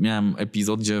i miałem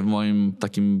epizod, gdzie w moim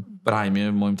takim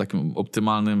prime, w moim takim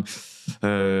optymalnym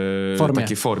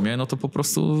takiej formie, no to po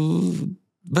prostu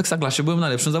w ekstraklasie byłem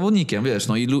najlepszym zawodnikiem, wiesz,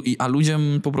 no a ludzie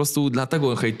po prostu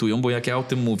dlatego hejtują, bo jak ja o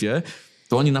tym mówię,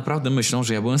 to oni naprawdę myślą,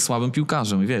 że ja byłem słabym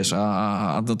piłkarzem, wiesz,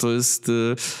 a no to jest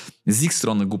z ich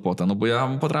strony głupota, no bo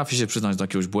ja potrafię się przyznać do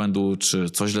jakiegoś błędu, czy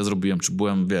coś źle zrobiłem, czy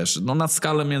byłem, wiesz, no na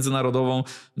skalę międzynarodową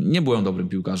nie byłem dobrym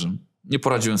piłkarzem. Nie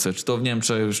poradziłem sobie, czy to w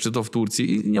Niemczech, czy to w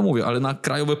Turcji i nie mówię, ale na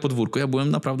krajowe podwórko ja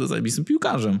byłem naprawdę zajebistym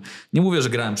piłkarzem. Nie mówię, że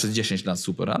grałem przez 10 lat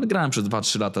super, ale grałem przez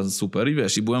 2-3 lata super i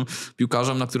wiesz, i byłem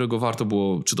piłkarzem, na którego warto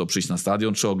było czy to przyjść na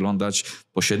stadion, czy oglądać.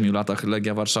 Po 7 latach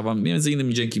Legia Warszawa, między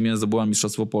innymi dzięki mnie zdobyła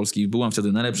Mistrzostwo Polski. Byłem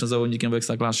wtedy najlepszym zawodnikiem w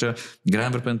ekstraklasie,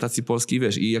 grałem w reprezentacji Polski,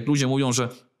 wiesz, i jak ludzie mówią, że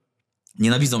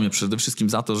nienawidzą mnie przede wszystkim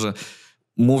za to, że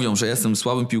mówią, że jestem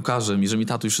słabym piłkarzem i że mi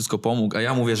tatuś wszystko pomógł, a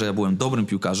ja mówię, że ja byłem dobrym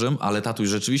piłkarzem, ale tatuś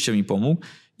rzeczywiście mi pomógł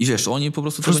i wiesz, oni po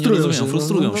prostu tego nie rozumieją,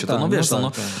 frustrują się.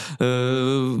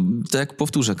 To jak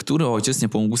powtórzę, który ojciec nie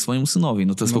pomógł swojemu synowi?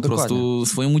 No to jest po prostu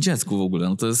swojemu dziecku w ogóle.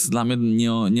 No to jest dla mnie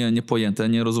niepojęte,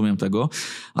 nie rozumiem tego.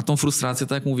 A tą frustrację,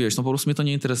 tak jak mówiłeś, no po prostu mnie to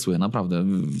nie interesuje, naprawdę.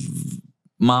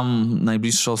 Mam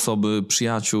najbliższe osoby,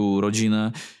 przyjaciół,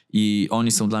 rodzinę i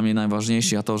oni są dla mnie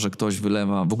najważniejsi, a to, że ktoś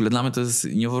wylewa... W ogóle dla mnie to jest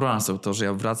niewyobrażalne, to, że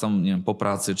ja wracam, nie wiem, po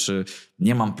pracy, czy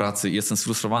nie mam pracy i jestem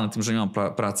sfrustrowany tym, że nie mam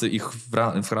pracy i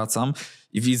wracam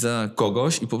i widzę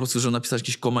kogoś i po prostu, żeby napisać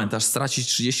jakiś komentarz, stracić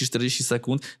 30-40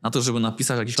 sekund na to, żeby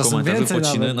napisać jakiś komentarz,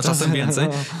 wypociny, no czasem więcej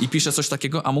i piszę coś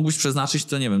takiego, a mógłbyś przeznaczyć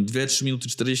to, nie wiem, 2-3 minuty,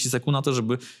 40 sekund na to,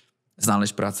 żeby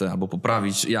znaleźć pracę albo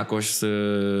poprawić jakość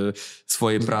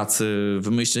swojej pracy,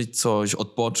 wymyślić coś,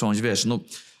 odpocząć, wiesz, no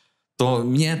to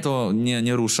mnie to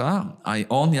nie rusza, a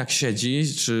on jak siedzi,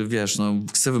 czy wiesz, no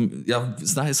ja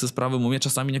zdaję sobie sprawę, mówię,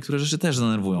 czasami niektóre rzeczy też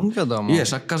denerwują. Wiadomo. I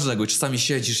wiesz, jak każdego, czasami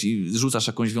siedzisz i rzucasz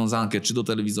jakąś wiązankę, czy do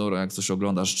telewizora, jak coś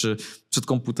oglądasz, czy przed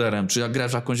komputerem, czy jak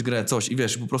grasz jakąś grę, coś i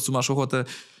wiesz, po prostu masz ochotę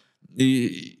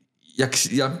i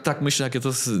ja tak myślę, jakie to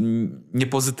jest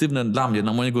niepozytywne dla mnie,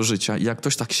 dla mojego życia i jak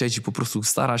ktoś tak siedzi, po prostu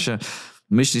stara się,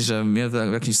 myśli, że mnie w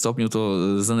jakimś stopniu to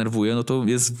zdenerwuje, no to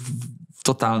jest w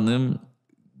totalnym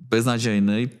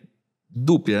beznadziejnej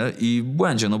dupie i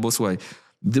błędzie, no bo słuchaj,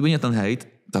 gdyby nie ten hejt,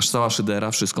 ta cała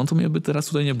szydera, wszystko, to mnie by teraz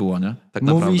tutaj nie było, nie? Tak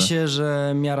Mówi naprawdę. się,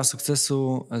 że miara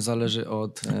sukcesu zależy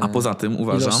od a poza tym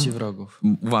ilości wrogów.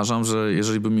 Uważam, że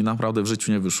jeżeli by mi naprawdę w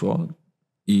życiu nie wyszło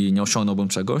i nie osiągnąłbym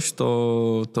czegoś,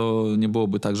 to nie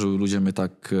byłoby tak, żeby ludzie mnie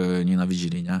tak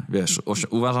nienawidzili, nie? Wiesz,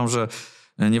 uważam, że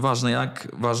nieważne jak,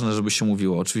 ważne, żeby się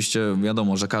mówiło. Oczywiście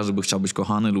wiadomo, że każdy by chciał być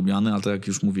kochany, lubiany, ale to jak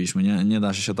już mówiliśmy, nie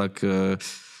da się tak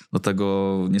do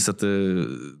tego niestety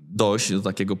dojść, do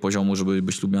takiego poziomu, żeby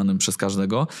być lubianym przez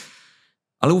każdego.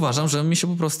 Ale uważam, że mi się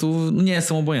po prostu nie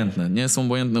jestem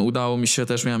obojętny. Udało mi się,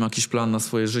 też miałem jakiś plan na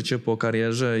swoje życie po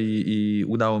karierze i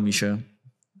udało mi się.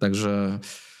 Także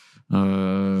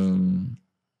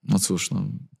no cóż, no.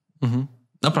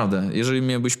 Naprawdę, jeżeli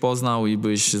mnie byś poznał i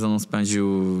byś ze mną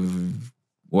spędził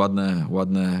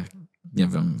ładne, nie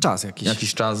wiem,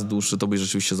 jakiś czas dłuższy, to byś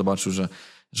rzeczywiście zobaczył,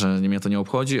 że mnie to nie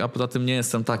obchodzi, a poza tym nie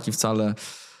jestem taki wcale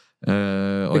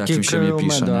o jakim się nie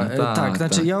pisze. Nie? Tak,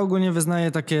 znaczy ja ogólnie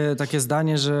wyznaję takie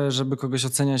zdanie, że żeby kogoś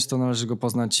oceniać, to należy go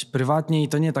poznać prywatnie i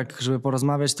to nie tak, żeby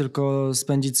porozmawiać, tylko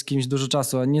spędzić z kimś dużo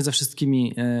czasu, a nie ze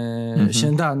wszystkimi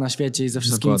się da na świecie i ze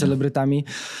wszystkimi celebrytami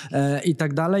i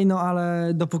tak dalej, no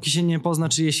ale dopóki się nie pozna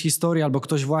czyjeś historii, albo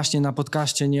ktoś właśnie na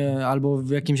podcaście, albo w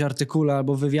jakimś artykule,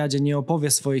 albo w wywiadzie nie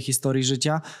opowie swojej historii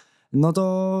życia, no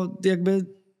to jakby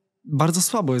bardzo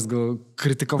słabo jest go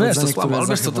krytykować. Wiesz, to słabo, ale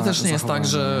wiesz, to też nie jest tak,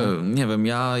 że nie wiem,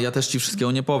 ja też ci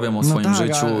wszystkiego nie powiem o swoim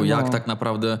życiu, jak tak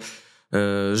naprawdę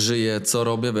żyję, co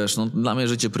robię, wiesz, no dla mnie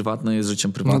życie prywatne jest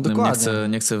życiem prywatnym,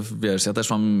 nie chcę, wiesz, ja też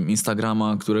mam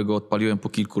Instagrama, którego odpaliłem po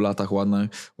kilku latach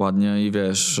ładnie i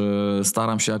wiesz,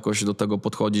 staram się jakoś do tego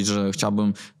podchodzić, że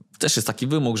chciałbym, też jest taki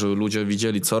wymóg, żeby ludzie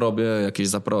widzieli, co robię, jakieś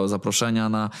zaproszenia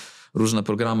na różne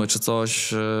programy czy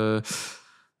coś,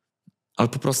 ale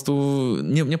po prostu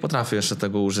nie potrafię jeszcze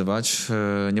tego używać.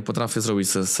 Nie potrafię zrobić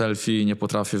sobie selfie, nie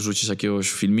potrafię wrzucić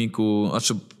jakiegoś filmiku.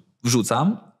 Znaczy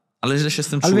wrzucam, ale źle się z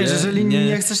tym czuję. Ale wiesz, jeżeli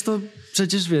nie chcesz, to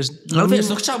przecież wiesz... Ale wiesz,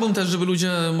 no chciałbym też, żeby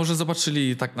ludzie może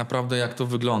zobaczyli tak naprawdę, jak to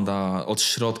wygląda od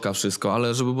środka wszystko,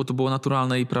 ale żeby to było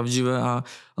naturalne i prawdziwe, a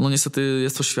no niestety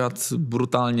jest to świat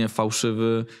brutalnie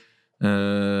fałszywy.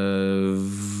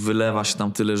 Wylewa się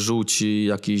tam tyle żółci,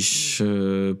 jakiś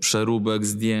przeróbek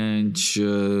zdjęć,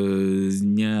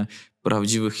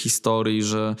 nieprawdziwych historii,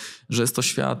 że jest to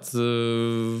świat,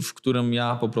 w którym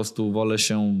ja po prostu wolę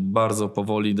się bardzo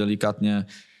powoli, delikatnie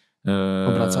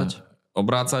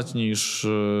obracać niż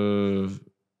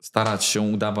starać się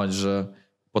udawać, że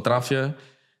potrafię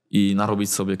i narobić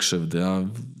sobie krzywdy. A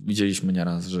widzieliśmy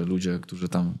nieraz, że ludzie, którzy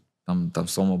tam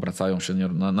są, obracają się,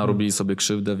 narobili sobie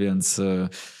krzywdę, więc...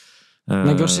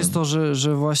 Najgorsze jest to,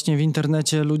 że właśnie w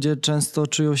internecie ludzie często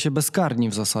czują się bezkarni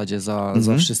w zasadzie za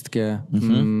wszystkie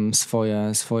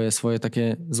swoje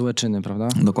takie złe czyny, prawda?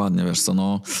 Dokładnie, wiesz co,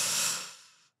 no...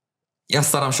 Ja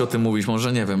staram się o tym mówić,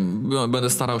 może nie wiem, będę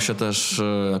starał się też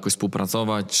jakoś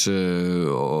współpracować, czy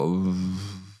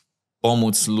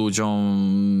pomóc ludziom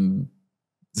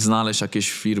znaleźć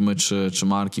jakieś firmy czy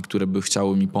marki, które by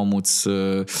chciały mi pomóc.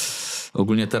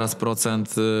 Ogólnie teraz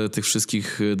procent tych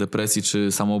wszystkich depresji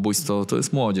czy samobójstw to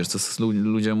jest młodzież. To są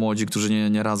ludzie młodzi, którzy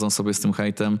nie radzą sobie z tym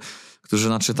hejtem, którzy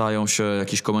naczytają się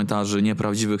jakichś komentarzy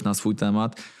nieprawdziwych na swój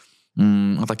temat.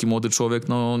 A taki młody człowiek,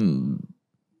 no...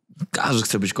 Każdy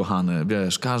chce być kochany,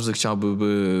 wiesz, każdy chciałby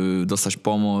dostać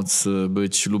pomoc,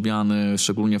 być lubiany,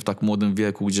 szczególnie w tak młodym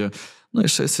wieku, gdzie no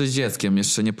jeszcze jesteś dzieckiem,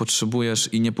 jeszcze nie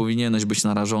potrzebujesz i nie powinieneś być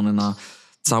narażony na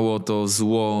całe to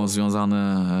zło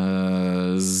związane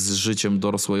z życiem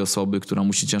dorosłej osoby, która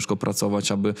musi ciężko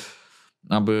pracować,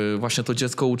 aby właśnie to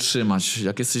dziecko utrzymać.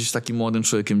 Jak jesteś takim młodym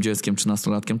człowiekiem, dzieckiem czy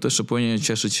nastolatkiem, to jeszcze powinien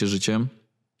cieszyć się życiem,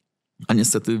 a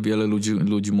niestety wiele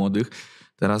ludzi młodych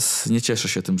teraz nie cieszy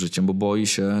się tym życiem, bo boi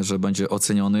się, że będzie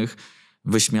ocenionych,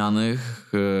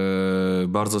 wyśmianych.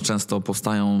 Bardzo często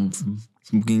powstają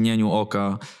w mgnieniu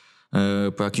oka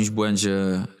po jakimś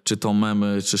błędzie, czy to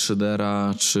memy, czy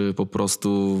szydera, czy po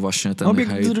prostu właśnie ten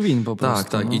obiekt hejt. drwin po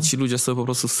prostu. Tak. No. I ci ludzie sobie po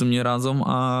prostu z tym nie radzą,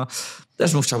 a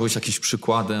też bym chciał być jakimś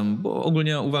przykładem, bo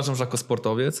ogólnie uważam, że jako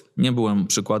sportowiec nie byłem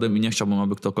przykładem i nie chciałbym,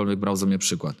 aby ktokolwiek brał ze mnie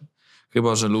przykład.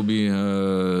 Chyba że lubi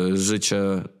życie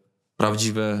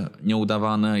prawdziwe,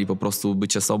 nieudawane i po prostu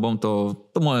bycie sobą, to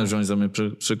mogę wziąć ze mnie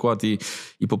przykład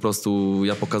i po prostu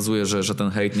ja pokazuję, że ten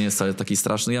hejt nie jest wcale taki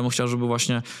straszny. Ja bym chciał, żeby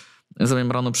właśnie ze mnie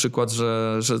brano przykład,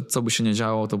 że co by się nie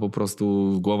działo, to po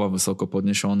prostu głowa wysoko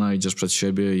podniesiona, idziesz przed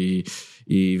siebie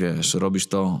i wiesz, robisz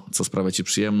to, co sprawia ci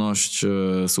przyjemność,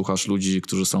 słuchasz ludzi,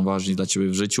 którzy są ważni dla ciebie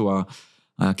w życiu, a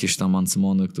jakieś tam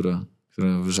ancymony, które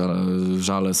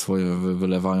żale swoje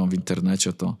wylewają w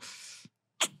internecie, to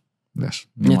wiesz,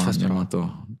 nie ma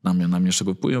to na mnie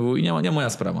czego wpływu i nie moja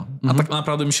sprawa. A tak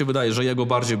naprawdę mi się wydaje, że jego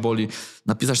bardziej boli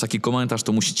napisać taki komentarz,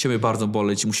 to musi ciebie bardzo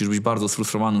boleć i musisz być bardzo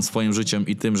sfrustrowanym swoim życiem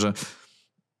i tym, że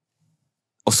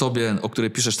osobie, o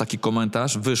której piszesz taki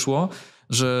komentarz, wyszło,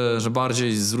 że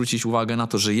bardziej zwrócić uwagę na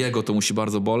to, że jego to musi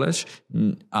bardzo boleć,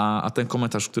 a ten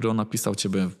komentarz, który on napisał,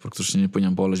 ciebie praktycznie nie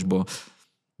powinien boleć, bo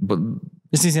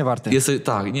jest nic nie warte.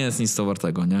 Tak, nie jest nic to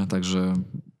wartego, nie? Także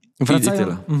i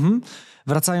tyle.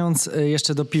 Wracając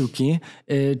jeszcze do piłki,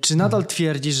 czy nadal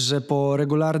twierdzisz, że po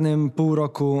regularnym pół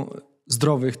roku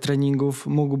zdrowych treningów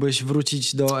mógłbyś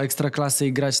wrócić do ekstraklasy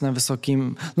i grać na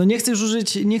wysokim... No nie chcę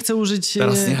użyć...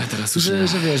 Teraz już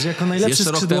że wiesz, jako najlepszy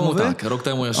jeszcze skrzydłowy. Rok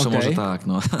temu jeszcze może tak,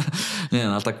 no. Nie,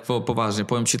 no tak poważnie,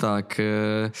 powiem ci tak...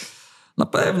 Na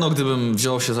pewno, gdybym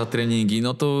wziął się za treningi,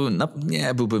 no to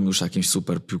nie byłbym już jakimś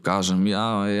super piłkarzem.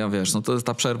 Ja wiesz, no to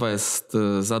ta przerwa jest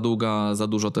za długa, za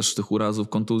dużo też tych urazów,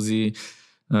 kontuzji.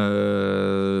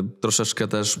 Troszeczkę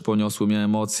też poniosły mnie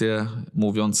emocje,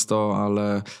 mówiąc to,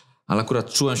 Ale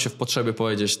akurat czułem się w potrzebie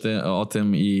powiedzieć o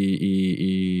tym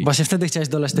i... Właśnie wtedy chciałeś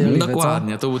doleć tej oliwy,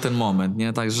 Dokładnie, co? to był ten moment,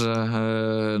 nie? Także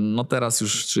no teraz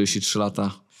już 33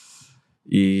 lata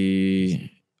i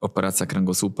operacja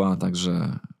kręgosłupa,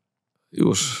 także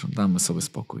już damy sobie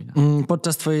spokój. Nie?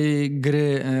 Podczas twojej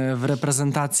gry w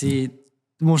reprezentacji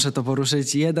muszę to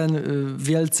poruszyć. Jeden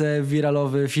wielce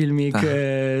wiralowy filmik,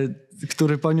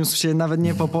 który poniósł się nawet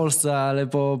nie po Polsce, ale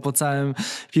po całym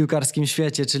piłkarskim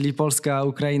świecie, czyli Polska,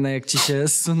 Ukraina, jak ci się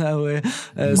zsunęły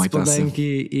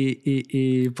spodenki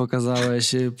i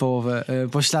pokazałeś połowę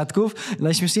pośladków.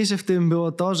 Najśmieszniejsze w tym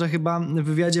było to, że chyba w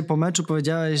wywiadzie po meczu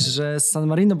powiedziałeś, że z San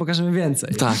Marino pokażemy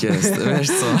więcej. Tak jest, wiesz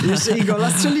co? Jeszcze i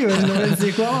gola strzeliłeś, no więc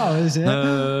nie kłamałeś, nie?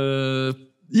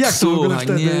 Jak to w ogóle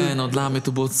wtedy? Nie, no dla mnie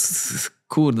to było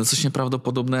kurde, coś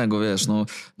nieprawdopodobnego, wiesz, no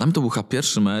dla mnie to był chyba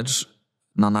pierwszy mecz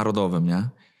na Narodowym, nie?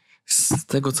 Z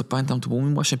tego co pamiętam, to był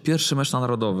właśnie pierwszy mecz na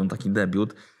Narodowym, taki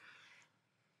debiut.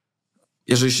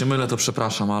 Jeżeli się mylę, to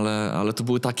przepraszam, ale to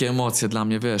były takie emocje dla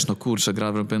mnie, wiesz, no kurczę,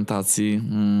 gra w reprezentacji.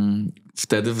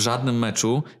 Wtedy w żadnym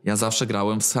meczu ja zawsze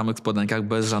grałem w samych spodenkach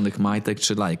bez żadnych majtek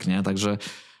czy nie? Także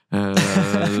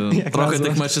trochę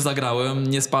tych meczy zagrałem,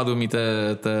 nie spadły mi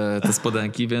te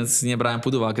spodenki, więc nie brałem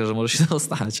pod uwagę, że może się to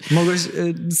stać. Mogłeś,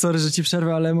 sorry, że ci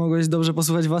przerwę, ale mogłeś dobrze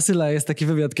posłuchać Wasyla. Jest taki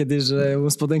wywiad kiedyś, że mu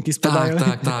spodenki spadają.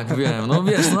 Tak, wiem. No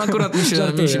wiesz, no akurat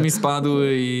mi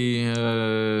spadły i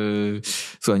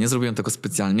słuchaj, nie zrobiłem tego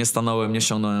specjalnie, nie stanąłem, nie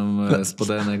ściągnąłem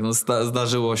spodenek, no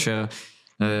zdarzyło się,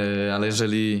 ale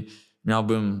jeżeli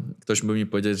ktoś by mi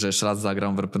powiedzieć, że jeszcze raz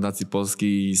zagram w reprezentacji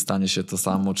Polski i stanie się to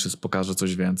samo, czy pokaże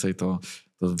coś więcej, to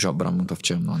wziąłbym to w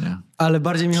ciemno, nie? Ale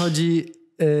bardziej mi chodzi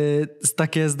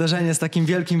takie zdarzenie z takim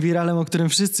wielkim wiralem, o którym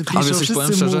wszyscy piszą,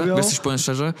 wszyscy mówią. Wiesz, coś powiem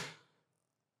szczerze?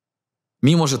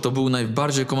 Mimo, że to był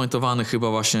najbardziej komentowany chyba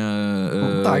właśnie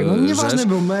tak, no nieważny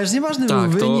był mecz, nieważny był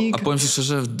wynik. A powiem ci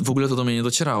szczerze, w ogóle to do mnie nie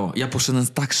docierało. Ja poszedłem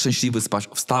tak szczęśliwy spać,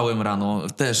 wstałem rano,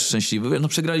 też szczęśliwy, no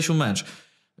przegraliśmy mecz.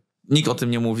 Nikt o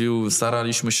tym nie mówił,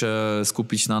 staraliśmy się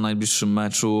skupić na najbliższym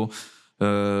meczu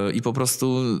i po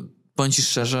prostu, powiem ci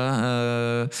szczerze,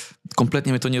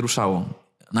 kompletnie mnie to nie ruszało.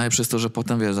 Najlepsze jest to, że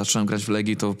potem, wiesz, zacząłem grać w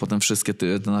Legii, to potem wszystkie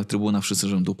na trybunach wszyscy,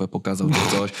 żebym dupę pokazał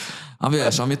czy coś. A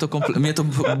wiesz, mnie to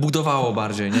budowało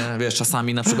bardziej, nie? Wiesz,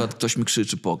 czasami na przykład ktoś mi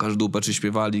krzyczy, pokaż dupę, czy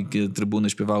śpiewali, trybuny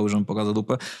śpiewały, żebym pokazał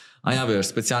dupę. A ja, wiesz,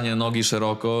 specjalnie nogi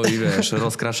szeroko i wiesz,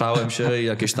 rozkraszałem się i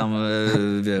jakieś tam,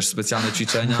 wiesz, specjalne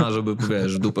ćwiczenia, żeby,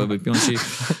 wiesz, dupę wypiąć i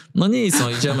no nic, no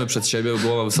idziemy przed siebie,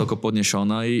 głowa wysoko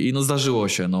podniesiona i no zdarzyło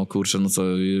się, no kurczę, no co,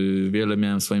 wiele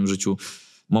miałem w swoim życiu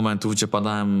momentów, gdzie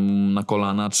padałem na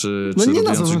kolana, czy no nie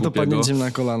robiłem coś to głupiego. padnięciem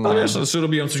na kolana. No wiesz, czy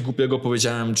robiłem coś głupiego,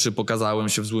 powiedziałem, czy pokazałem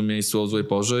się w złym miejscu o złej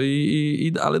porze,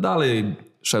 ale dalej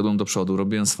szedłem do przodu,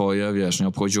 robiłem swoje, wiesz, nie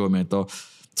obchodziło mnie to,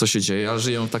 co się dzieje, ale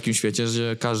żyję w takim świecie,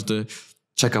 że każdy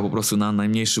czeka po prostu na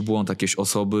najmniejszy błąd jakiejś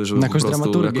osoby, żeby po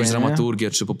prostu jakąś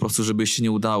dramaturgię, czy po prostu, żeby się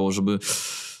nie udało, żeby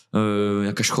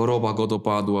jakaś choroba go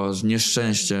dopadła,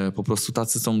 nieszczęście, po prostu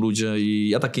tacy są ludzie i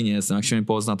ja taki nie jestem. Jak się mnie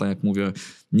pozna, tak jak mówię,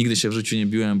 nigdy się w życiu nie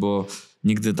biłem, bo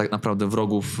nigdy tak naprawdę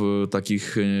wrogów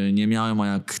takich nie miałem, a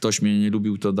jak ktoś mnie nie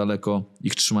lubił, to daleko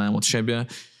ich trzymałem od siebie,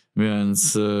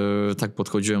 więc tak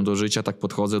podchodziłem do życia, tak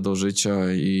podchodzę do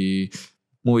życia i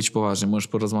mówić poważnie, możesz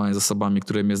porozmawiać z osobami,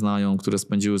 które mnie znają, które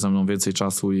spędziły ze mną więcej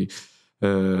czasu i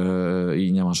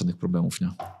nie ma żadnych problemów, nie?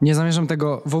 Nie zamierzam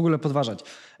tego w ogóle podważać.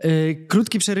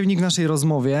 Krótki przerywnik w naszej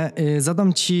rozmowie.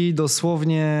 Zadam ci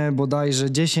dosłownie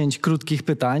bodajże 10 krótkich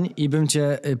pytań i bym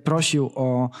cię prosił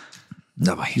o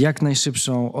jak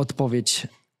najszybszą odpowiedź.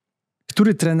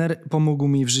 Który trener pomógł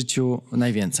mi w życiu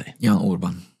najwięcej? Jan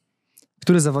Urban.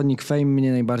 Który zawodnik Fame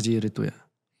mnie najbardziej irytuje?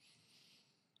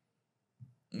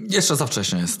 Jeszcze za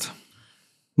wcześnie jest.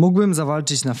 Mógłbym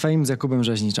zawalczyć na Fame z Jakubem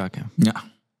Rzeźniczakiem. Nie.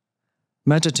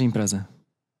 Mecze czy imprezy?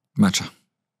 Mecze.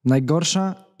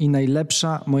 Najgorsza i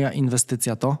najlepsza moja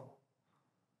inwestycja to?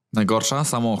 Najgorsza?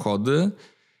 Samochody.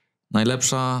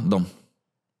 Najlepsza? Dom.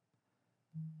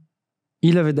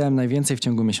 Ile wydałem najwięcej w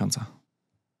ciągu miesiąca?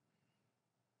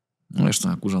 No jeszcze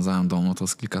jak urządzałem dom, no to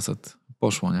z kilkaset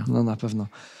poszło, nie? No na pewno.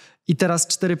 I teraz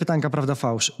 4 pytanka, prawda,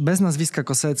 fałsz. Bez nazwiska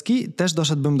Kosecki też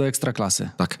doszedłbym do ekstraklasy.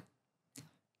 Tak.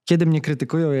 Kiedy mnie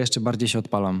krytykują, ja jeszcze bardziej się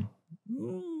odpalam.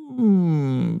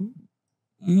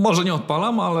 Może nie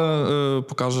odpalam, ale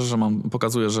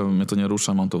pokazuję, że mnie to nie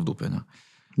rusza, mam to w dupie, nie?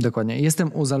 Dokładnie.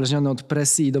 Jestem uzależniony od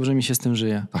presji i dobrze mi się z tym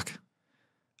żyje. Tak.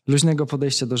 Luźnego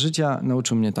podejścia do życia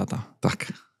nauczył mnie tata.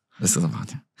 Tak.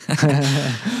 Zdecydowanie.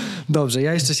 Dobrze,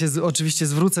 ja jeszcze się oczywiście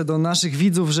zwrócę do naszych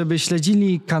widzów, żeby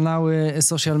śledzili kanały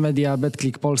social media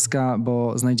Betclic Polska,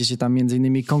 bo znajdziecie tam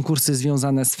m.in. konkursy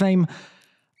związane z Fame.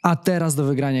 A teraz do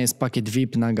wygrania jest pakiet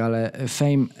VIP na galę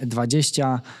Fame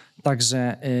 20.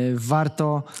 Także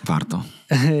warto.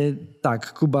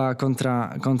 Tak, Kuba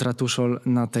kontra Tuszol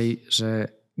na tejże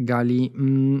gali.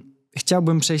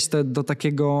 Chciałbym przejść do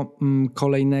takiego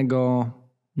kolejnego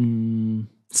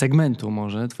segmentu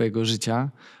może twojego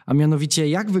życia, a mianowicie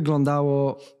jak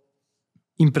wyglądało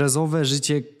imprezowe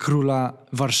życie króla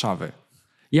Warszawy?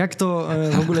 Jak to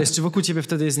w ogóle jest? Czy wokół ciebie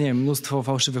wtedy jest, nie wiem, mnóstwo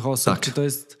fałszywych osób? Tak. Czy to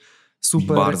jest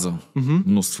super? Bardzo.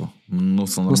 Mnóstwo.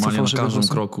 Normalnie na każdym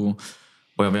osób. kroku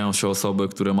pojawiają się osoby,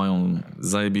 które mają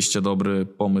zajebiście dobry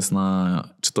pomysł na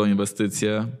czy to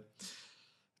inwestycje,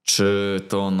 czy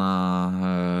to na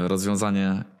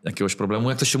rozwiązanie jakiegoś problemu.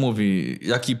 Jak to się mówi,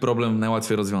 jaki problem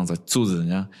najłatwiej rozwiązać? Cudzy,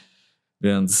 nie?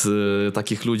 Więc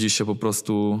takich ludzi się po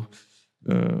prostu...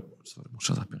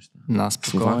 muszę zapiąć. Na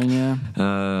spokojnie.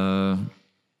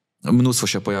 Mnóstwo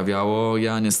się pojawiało.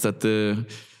 Ja niestety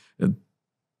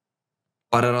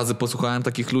parę razy posłuchałem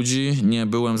takich ludzi. Nie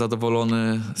byłem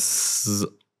zadowolony z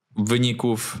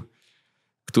wyników,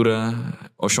 które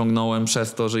osiągnąłem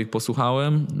przez to, że ich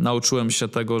posłuchałem. Nauczyłem się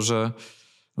tego, że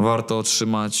warto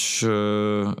otrzymać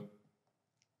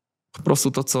po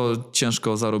prostu to, co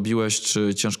ciężko zarobiłeś,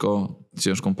 czy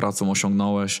ciężką pracą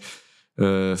osiągnąłeś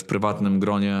w prywatnym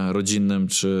gronie rodzinnym,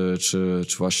 czy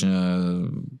właśnie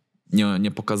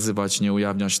nie pokazywać, nie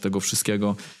ujawniać tego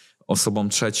wszystkiego osobom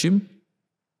trzecim.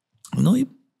 No i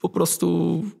po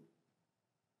prostu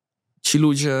ci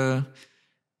ludzie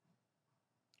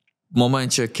w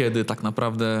momencie, kiedy tak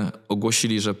naprawdę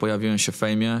ogłosili, że pojawiłem się w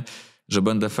fejmie, że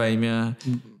będę w fejmie,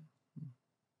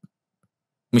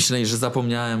 myśleli, że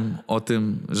zapomniałem o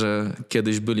tym, że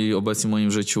kiedyś byli obecni w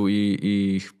moim życiu i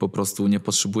ich po prostu nie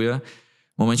potrzebuję.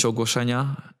 W momencie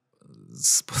ogłoszenia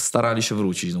starali się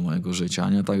wrócić do mojego życia,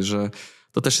 nie? Także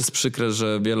to też jest przykre,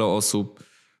 że wiele osób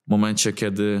w momencie,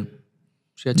 kiedy...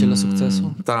 Przyjaciele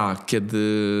sukcesu? Tak, kiedy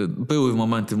były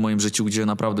momenty w moim życiu, gdzie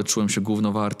naprawdę czułem się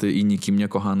gównowarty i nikim nie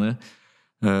kochany.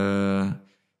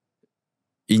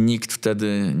 I nikt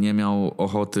wtedy nie miał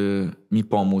ochoty mi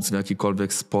pomóc w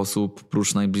jakikolwiek sposób,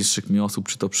 prócz najbliższych mi osób,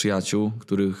 czy to przyjaciół,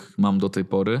 których mam do tej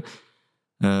pory.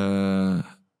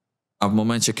 A w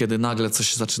momencie, kiedy nagle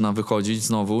coś zaczyna wychodzić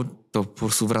znowu, to po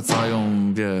prostu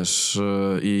wracają, wiesz,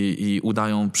 i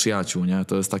udają przyjaciół, nie?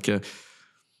 To jest takie...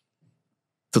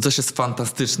 To też jest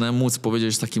fantastyczne, móc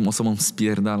powiedzieć takim osobom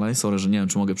spierdalaj, sorry, że nie wiem,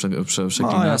 czy mogę przeklinać.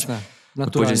 No jasne,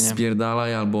 naturalnie. Powiedzieć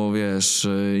spierdalaj albo, wiesz,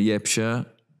 jeb się,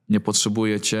 nie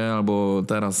potrzebuję cię, albo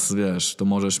teraz, wiesz, to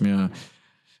możesz mnie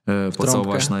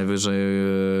pocałować najwyżej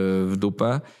w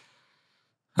dupę.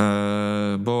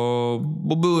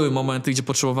 Bo były momenty, gdzie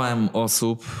potrzebowałem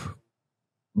osób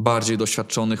bardziej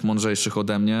doświadczonych, mądrzejszych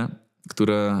ode mnie,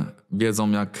 które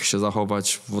wiedzą, jak się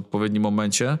zachować w odpowiednim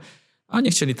momencie, a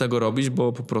nie chcieli tego robić,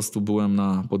 bo po prostu byłem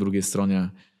po drugiej stronie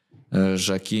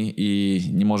rzeki i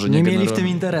nie mieli w tym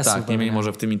interesu. Tak, nie mieli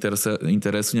może w tym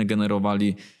interesu, nie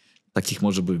generowali takich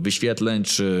może by wyświetleń,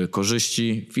 czy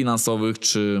korzyści finansowych,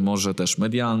 czy może też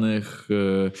medialnych.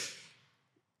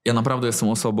 Ja naprawdę jestem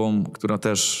osobą, która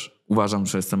też uważam,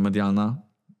 że jestem medialna.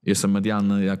 Jestem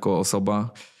medialny jako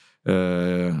osoba.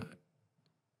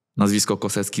 Nazwisko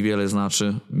Kosecki wiele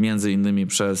znaczy, między innymi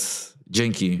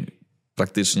dzięki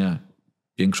praktycznie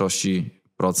większości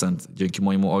procent, dzięki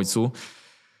mojemu ojcu.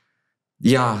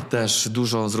 Ja też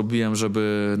dużo zrobiłem,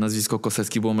 żeby nazwisko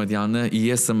Kosecki było medialne i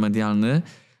jestem medialny,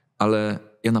 ale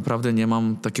ja naprawdę nie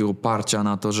mam takiego parcia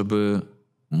na to, żeby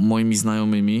moimi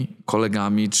znajomymi,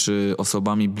 kolegami czy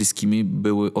osobami bliskimi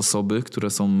były osoby, które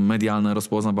są medialne,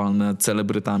 rozpoznawalne,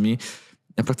 celebrytami.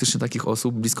 Ja praktycznie takich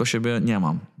osób blisko siebie nie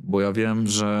mam, bo ja wiem,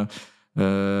 że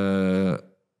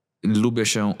lubię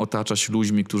się otaczać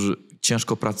ludźmi, którzy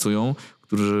ciężko pracują,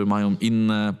 którzy mają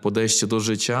inne podejście do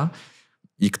życia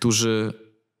i którzy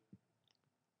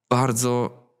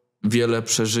bardzo wiele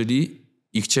przeżyli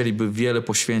i chcieliby wiele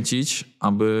poświęcić,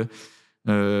 aby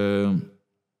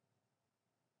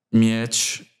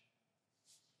mieć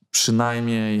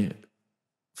przynajmniej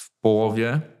w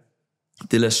połowie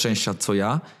tyle szczęścia, co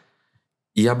ja.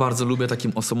 I ja bardzo lubię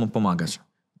takim osobom pomagać.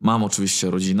 Mam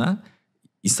oczywiście rodzinę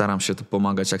i staram się to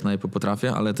pomagać jak najlepiej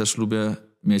potrafię, ale też lubię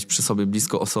mieć przy sobie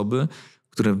blisko osoby,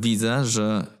 które widzę,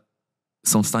 że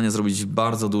są w stanie zrobić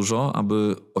bardzo dużo,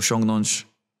 aby osiągnąć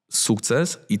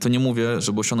sukces. I to nie mówię,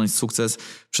 żeby osiągnąć sukces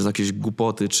przez jakieś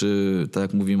głupoty, czy tak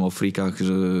jak mówimy o freakach,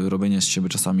 że robienie z siebie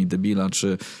czasami debila,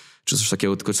 czy coś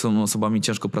takiego, tylko są osobami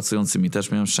ciężko pracującymi.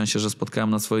 Też miałem szczęście, że spotkałem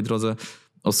na swojej drodze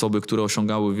osoby, które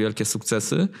osiągały wielkie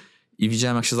sukcesy i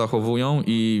widziałem, jak się zachowują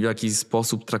i w jaki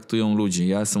sposób traktują ludzi.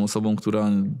 Ja jestem osobą,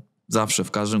 która zawsze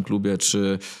w każdym klubie,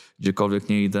 czy gdziekolwiek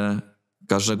nie idę,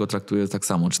 każdego traktuję tak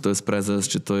samo. Czy to jest prezes,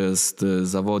 czy to jest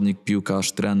zawodnik,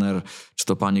 piłkarz, trener, czy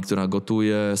to pani, która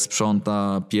gotuje,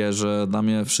 sprząta, pierze. Dla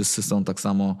mnie wszyscy są tak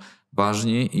samo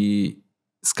ważni i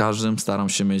z każdym staram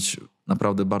się mieć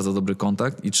naprawdę bardzo dobry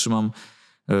kontakt i trzymam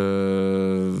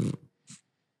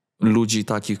ludzi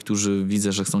takich, którzy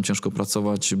widzę, że chcą ciężko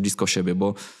pracować blisko siebie,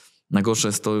 bo najgorsze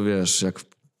jest to, wiesz, jak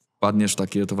wpadniesz w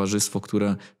takie towarzystwo,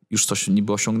 które już coś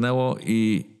niby osiągnęło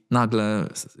i nagle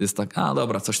jest tak,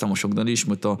 dobra, coś tam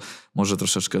osiągnęliśmy, to może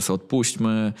troszeczkę sobie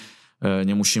odpuśćmy,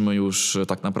 nie musimy już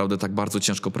tak naprawdę tak bardzo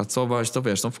ciężko pracować, to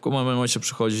wiesz, w pewnym momencie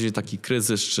przychodzi taki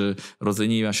kryzys, czy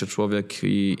rozleniwia się człowiek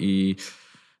i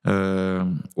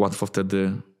łatwo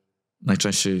wtedy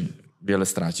najczęściej wiele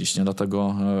stracić, nie?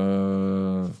 Dlatego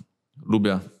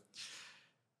lubię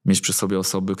mieć przy sobie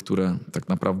osoby, które tak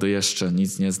naprawdę jeszcze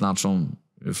nic nie znaczą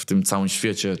w tym całym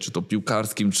świecie, czy to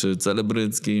piłkarskim, czy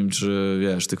celebryckim, czy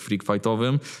wiesz, tych freak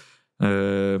fightowym,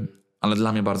 ale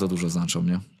dla mnie bardzo dużo znaczą,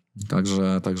 nie?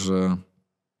 Także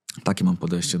takie mam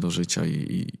podejście do życia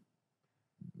i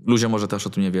ludzie może też o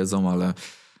tym nie wiedzą,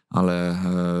 ale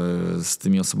z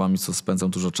tymi osobami, co spędzam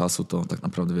dużo czasu, to tak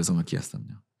naprawdę wiedzą, jak jestem,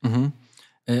 nie? Mhm.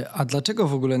 A dlaczego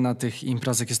w ogóle na tych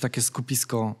imprezach jest takie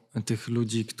skupisko tych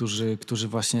ludzi, którzy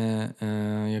właśnie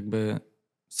jakby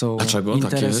są... Dlaczego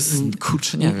tak jest?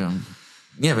 Kurczę, nie wiem.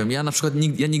 Nie wiem, ja na przykład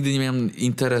nigdy nie miałem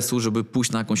interesu, żeby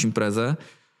pójść na jakąś imprezę,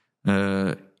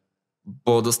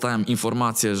 bo dostałem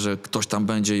informację, że ktoś tam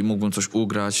będzie i mógłbym coś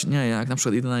ugrać. Nie, jak na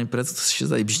przykład idę na imprezę, to chcę się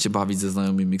zajebiście bawić ze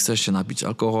znajomymi. Chcę się napić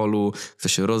alkoholu, chcę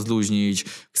się rozluźnić,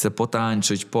 chcę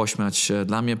potańczyć, pośmiać się.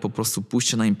 Dla mnie po prostu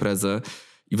pójście na imprezę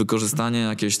i wykorzystanie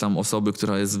jakiejś tam osoby,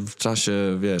 która jest w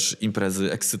czasie, wiesz,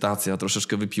 imprezy, ekscytacja,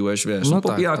 troszeczkę wypiłeś, wiesz, no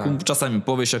po pijaku czasami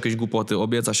powiesz jakieś głupoty,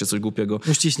 obieca się coś głupiego.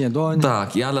 Uściśnie dłoń.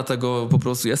 Tak, ja dlatego po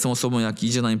prostu jestem osobą, jak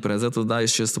idzie na imprezę, to daje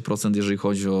się 100%, jeżeli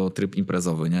chodzi o tryb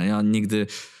imprezowy, nie? Ja nigdy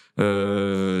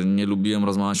nie lubiłem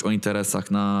rozmawiać o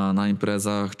interesach na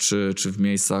imprezach, czy w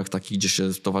miejscach takich, gdzie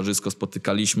się towarzysko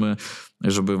spotykaliśmy,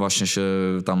 żeby właśnie się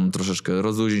tam troszeczkę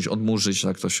rozluźnić, odmurzyć,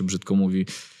 jak to się brzydko mówi.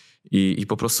 I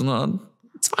po prostu,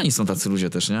 cwani są tacy ludzie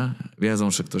też, nie?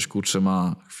 Wiedzą, że ktoś, kurczę,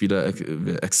 ma chwilę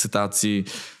ekscytacji,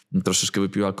 troszeczkę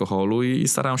wypił alkoholu i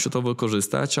starają się to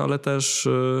wykorzystać, ale też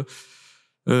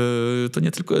to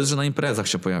nie tylko jest, że na imprezach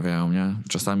się pojawiają, nie?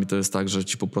 Czasami to jest tak, że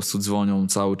ci po prostu dzwonią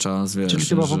cały czas, wiesz. Czyli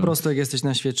chyba po prostu jak jesteś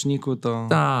na świeczniku, to...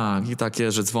 Tak, i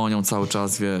takie, że dzwonią cały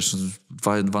czas, wiesz,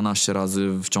 12 razy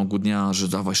w ciągu dnia, że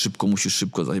dawaj szybko, musisz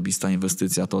szybko, zajebista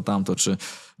inwestycja, to tamto, czy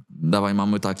dawaj,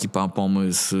 mamy taki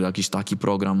pomysł, jakiś taki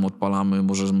program odpalamy,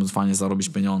 możemy fajnie zarobić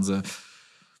pieniądze.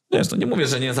 Wiesz, to nie mówię,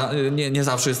 że nie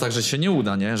zawsze jest tak, że się nie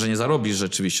uda, nie? Że nie zarobisz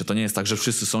rzeczywiście. To nie jest tak, że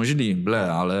wszyscy są źli,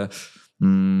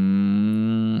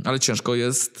 ale ciężko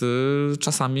jest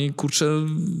czasami, kurczę,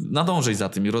 nadążyć za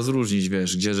tym i rozróżnić,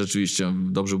 wiesz, gdzie rzeczywiście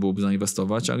dobrze byłoby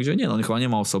zainwestować, a gdzie nie. Chyba nie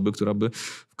ma osoby, która by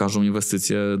w każdą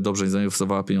inwestycję dobrze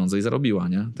zainwestowała pieniądze i zarobiła,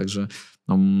 nie? Także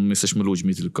my jesteśmy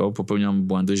ludźmi tylko, popełniamy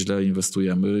błędy, źle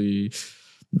inwestujemy i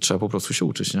trzeba po prostu się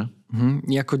uczyć, nie? Mhm.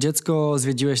 Jako dziecko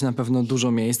zwiedziłeś na pewno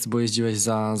dużo miejsc, bo jeździłeś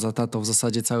za tatą w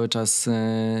zasadzie cały czas.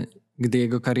 Gdy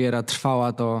jego kariera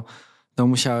trwała, to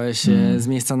musiałeś z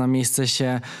miejsca na miejsce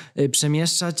się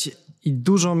przemieszczać i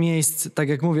dużo miejsc, tak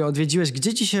jak mówię, odwiedziłeś.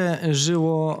 Gdzie ci się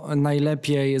żyło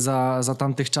najlepiej za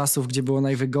tamtych czasów, gdzie było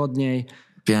najwygodniej?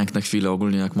 Piękne chwile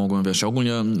ogólnie, jak mogłem, wiesz, ja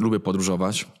ogólnie lubię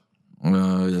podróżować.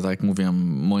 Tak jak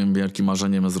mówiłem, moim wielkim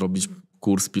marzeniem jest zrobić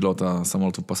kurs pilota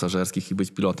samolotów pasażerskich i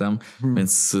być pilotem,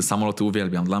 więc samoloty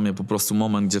uwielbiam. Dla mnie po prostu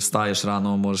moment, gdzie wstajesz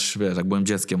rano, możesz, wiesz, jak byłem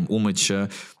dzieckiem, umyć się,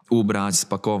 ubrać,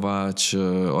 spakować,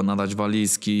 nadać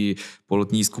walizki, po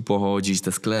lotnisku pochodzić,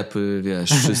 te sklepy,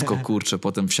 wiesz, wszystko, kurczę,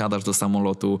 potem wsiadasz do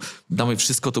samolotu. Dla mnie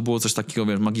wszystko to było coś takiego,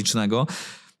 wiesz, magicznego.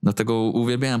 Dlatego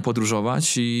uwielbiałem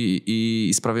podróżować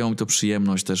i sprawiało mi to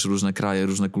przyjemność. Też różne kraje,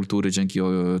 różne kultury dzięki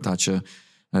tacie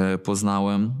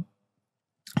poznałem.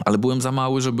 Ale byłem za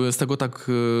mały, żeby z tego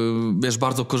tak, wiesz,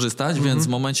 bardzo korzystać, więc w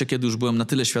momencie, kiedy już byłem na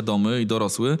tyle świadomy i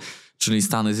dorosły, czyli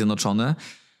Stany Zjednoczone,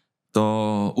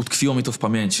 to utkwiło mi to w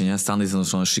pamięci, nie? Stany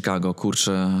Zjednoczone, Chicago,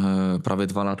 kurczę, prawie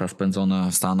 2 lata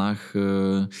spędzone w Stanach,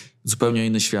 zupełnie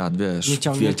inny świat, wiesz. Nie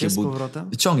ciągnie cię z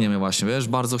powrotem? Ciągnie mnie właśnie, wiesz,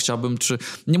 bardzo chciałbym,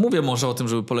 nie mówię może o tym,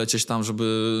 żeby polecieć tam,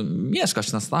 żeby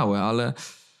mieszkać na stałe,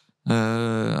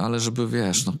 ale żeby,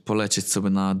 wiesz, polecieć sobie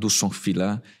na dłuższą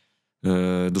chwilę.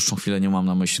 Dłuższą chwilę nie mam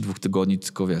na myśli 2 tygodni,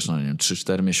 tylko wiesz, nie wiem,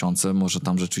 3-4 miesiące, może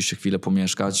tam rzeczywiście chwilę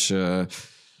pomieszkać,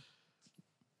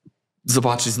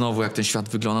 zobaczyć znowu, jak ten świat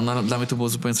wygląda. Dla mnie to było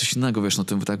zupełnie coś innego, wiesz,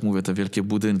 tak jak mówię, te wielkie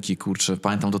budynki, kurczę,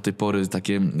 pamiętam do tej pory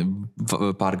takie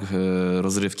park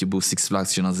rozrywki był, Six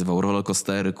Flags się nazywał,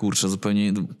 rollercoastery, kurczę,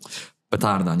 zupełnie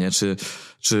petarda, nie?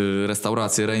 Czy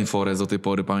restauracje Rainforest do tej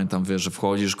pory, pamiętam, wiesz, że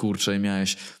wchodzisz, kurczę, i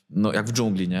miałeś, no jak w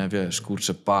dżungli, nie? Wiesz,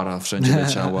 kurczę, para wszędzie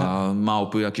leciała,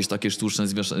 małpy jakieś takie sztuczne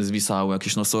zwisały,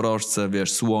 jakieś nosorożce,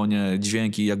 wiesz, słonie,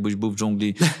 dźwięki, jakbyś był w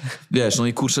dżungli. Wiesz, no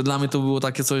i kurczę, dla mnie to było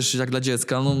takie coś jak dla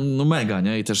dziecka, no mega,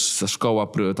 nie? I też za szkoła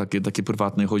takie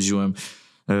prywatne chodziłem.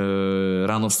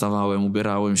 Rano wstawałem,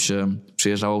 ubierałem się,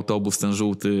 przyjeżdżał autobus ten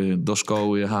żółty, do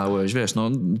szkoły jechałeś, wiesz,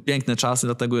 no piękne czasy,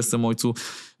 dlatego jestem ojcu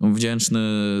wdzięczny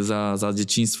za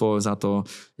dzieciństwo, za to,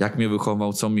 jak mnie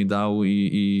wychował, co mi dał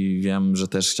i wiem, że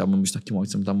też chciałbym być takim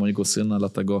ojcem dla mojego syna,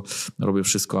 dlatego robię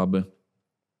wszystko, aby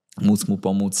móc mu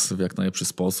pomóc w jak najlepszy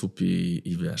sposób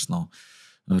i wiesz, no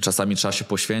czasami trzeba się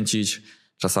poświęcić,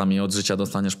 czasami od życia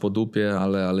dostaniesz po dupie,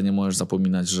 ale nie możesz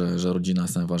zapominać, że rodzina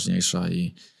jest najważniejsza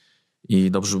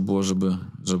i dobrze by było,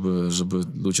 żeby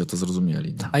ludzie to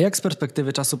zrozumieli. A jak z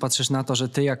perspektywy czasu patrzysz na to, że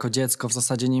ty jako dziecko w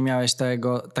zasadzie nie miałeś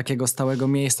takiego stałego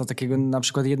miejsca, takiego na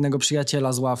przykład jednego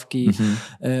przyjaciela z ławki?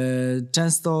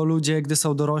 Często ludzie, gdy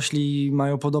są dorośli i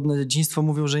mają podobne dzieciństwo,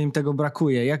 mówią, że im tego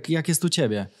brakuje. Jak jest u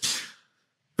ciebie?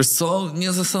 Wiesz co,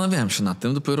 nie zastanawiałem się nad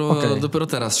tym. Dopiero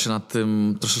teraz się nad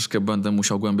tym troszeczkę będę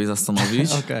musiał głębiej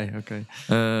zastanowić. Okej.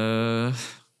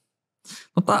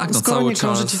 No tak, no skoro cały nie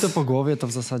krąży czas. ci to po głowie, to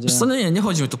w zasadzie... Wiesz co, nie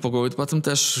chodzi mi to po głowie. Poza tym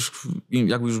też,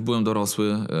 jak już byłem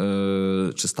dorosły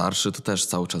czy starszy, to też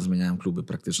cały czas zmieniałem kluby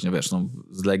praktycznie. Wiesz, no,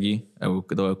 z Legii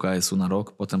do LKS-u na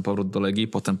rok, potem powrót do Legii,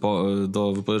 potem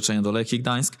do wypożyczenia do Lechii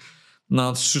Gdańsk.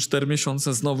 Na 3-4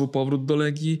 miesiące znowu powrót do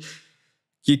Legii.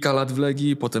 Kilka lat w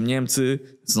Legii, potem Niemcy,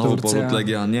 znowu powrót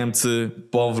Legia, Niemcy,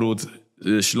 powrót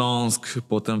Śląsk,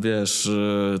 potem wiesz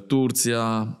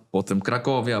Turcja, potem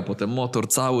Krakowia, potem Motor,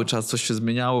 cały czas coś się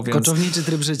zmieniało, więc... Koczowniczy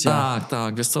tryb życia.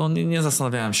 Tak, wiesz co, nie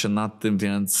zastanawiałem się nad tym,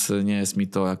 więc nie jest mi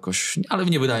to jakoś... Ale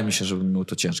nie wydaje mi się, żeby było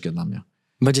to ciężkie dla mnie.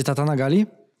 Będzie tata na gali?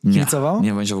 Kibicował?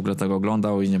 Nie będzie w ogóle tego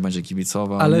oglądał i nie będzie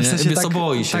kibicował. Ale w sensie wiesz co,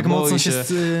 boi się,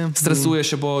 stresuje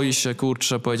się, boi się,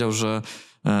 kurczę, powiedział, że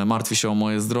martwi się o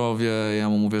moje zdrowie, ja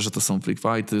mu mówię, że to są freak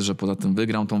fighty, że poza tym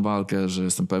wygram tą walkę, że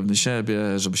jestem pewny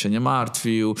siebie, żeby się nie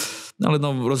martwił, ale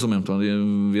no rozumiem to,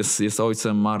 jest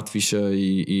ojcem, martwi się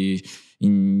i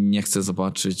nie chce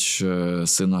zobaczyć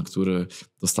syna, który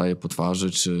dostaje po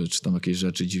twarzy, czy tam jakieś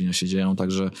rzeczy dziwnie się dzieją,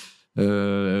 także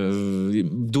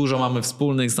dużo mamy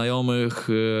wspólnych znajomych,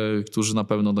 którzy na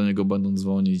pewno do niego będą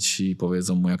dzwonić i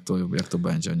powiedzą mu, jak to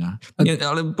będzie. Nie,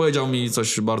 ale powiedział mi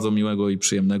coś bardzo miłego i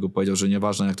przyjemnego. Powiedział, że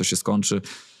nieważne, jak to się skończy,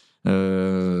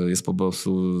 jest po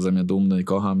prostu ze mnie dumny i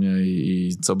kocha mnie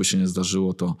i co by się nie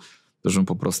zdarzyło, to żebym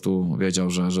po prostu wiedział,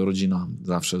 że rodzina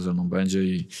zawsze ze mną będzie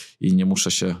i nie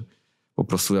muszę się po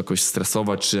prostu jakoś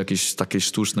stresować, czy jakiejś takiej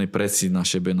sztucznej presji na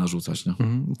siebie narzucać. Nie?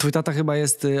 Twój tata chyba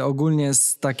jest ogólnie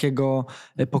z takiego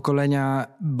pokolenia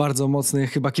bardzo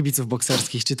mocnych chyba kibiców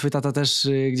bokserskich. Czy twój tata też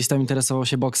gdzieś tam interesował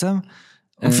się boksem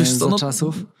za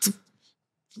czasów?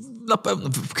 Na pewno.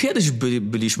 Kiedyś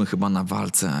byliśmy chyba na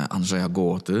walce Andrzeja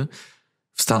Gołoty.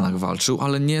 W Stanach walczył,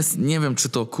 ale nie wiem, czy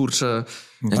to kurczę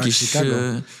jakiś...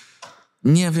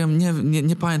 Nie wiem,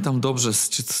 nie pamiętam dobrze,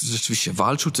 czy rzeczywiście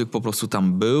walczył, czy po prostu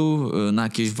tam był na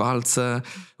jakiejś walce,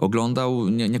 oglądał.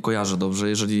 Nie kojarzę dobrze.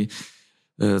 Jeżeli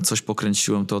coś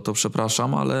pokręciłem, to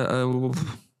przepraszam, ale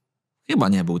chyba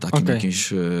nie był takim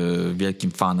jakimś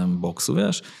wielkim fanem boksu,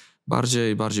 wiesz.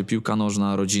 Bardziej piłka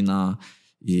nożna, rodzina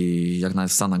i jak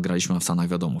nawet w Stanach graliśmy, w Stanach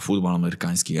wiadomo, futbol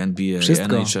amerykański, NBA,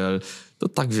 wszystko. NHL, to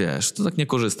tak wiesz, to tak nie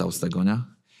korzystał z tego, nie?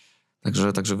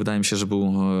 Także wydaje mi się, że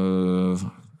był...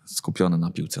 skupiony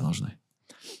na piłce nożnej.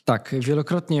 Tak,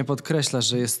 wielokrotnie podkreślasz,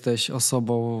 że jesteś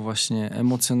osobą właśnie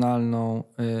emocjonalną,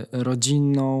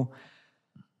 rodzinną.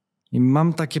 I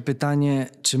mam takie pytanie,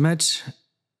 czy mecz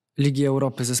Ligi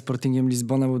Europy ze Sportingiem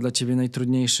Lizbona był dla ciebie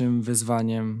najtrudniejszym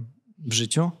wyzwaniem w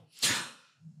życiu?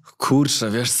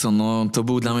 Kurczę, wiesz co, no to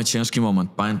był dla mnie ciężki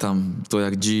moment. Pamiętam to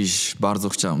jak dziś, bardzo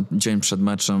chciałem. Dzień przed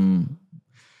meczem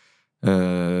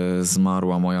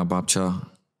zmarła moja babcia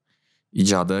i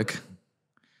dziadek.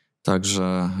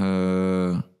 Także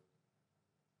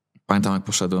pamiętam, jak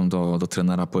poszedłem do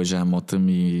trenera, powiedziałem o tym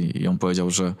i on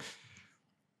powiedział, że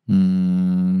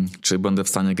czy będę w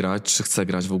stanie grać, czy chcę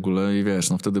grać w ogóle. I wiesz,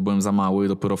 no wtedy byłem za mały,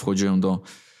 dopiero wchodziłem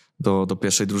do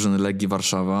pierwszej drużyny Legii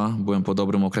Warszawa. Byłem po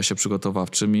dobrym okresie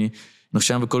przygotowawczym i no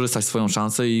chciałem wykorzystać swoją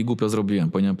szansę i głupio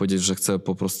zrobiłem. Powinienem powiedzieć, że chcę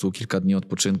po prostu kilka dni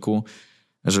odpoczynku,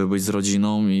 żeby być z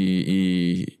rodziną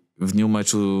i w dniu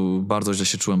meczu bardzo źle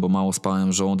się czułem, bo mało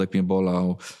spałem, żołądek mnie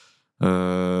bolał.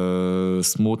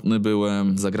 Smutny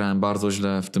byłem, zagrałem bardzo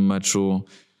źle w tym meczu.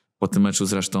 Po tym meczu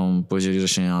zresztą powiedzieli, że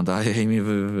się nie nadaje i mnie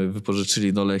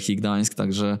wypożyczyli do Lechii Gdańsk,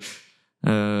 także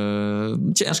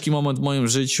ciężki moment w moim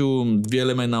życiu,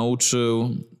 wiele mnie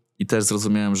nauczył I też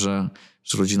zrozumiałem, że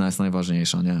rodzina jest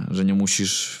najważniejsza, nie? Że nie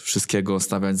musisz wszystkiego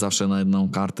stawiać zawsze na jedną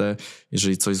kartę.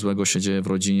 Jeżeli coś złego się dzieje w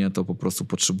rodzinie, to po prostu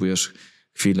potrzebujesz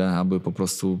chwilę, aby po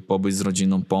prostu pobyć z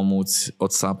rodziną, pomóc,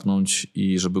 odsapnąć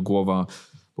i żeby głowa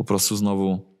po prostu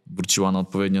znowu wróciła na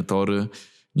odpowiednie tory,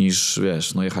 niż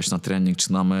wiesz, no jechać na trening,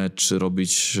 czy na mecz, czy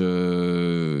robić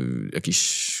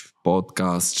jakiś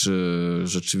podcast, czy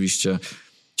rzeczywiście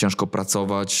ciężko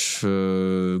pracować,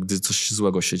 gdy coś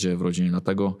złego się dzieje w rodzinie.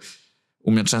 Dlatego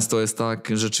u mnie często jest tak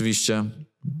rzeczywiście,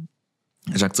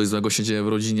 że jak coś złego się dzieje w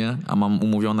rodzinie, a mam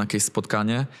umówione jakieś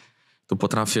spotkanie, to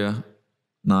potrafię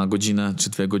na godzinę czy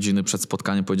 2 godziny przed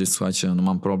spotkaniem powiedzieć: słuchajcie, no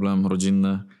mam problem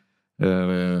rodzinny,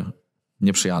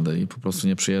 nie przyjadę i po prostu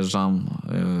nie przyjeżdżam,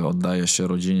 oddaję się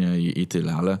rodzinie i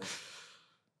tyle, ale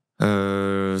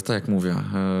tak jak mówię,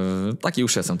 taki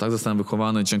już jestem, tak? Zostałem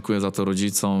wychowany, dziękuję za to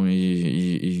rodzicom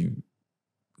i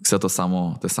chcę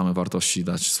te same wartości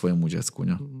dać swojemu dziecku,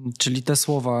 nie? Czyli te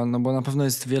słowa, no bo na pewno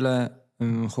jest wiele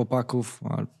chłopaków,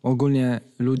 ogólnie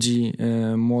ludzi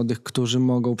młodych, którzy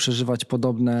mogą przeżywać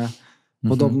podobne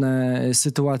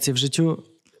sytuacje w życiu.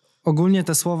 Ogólnie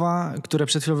te słowa, które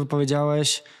przed chwilą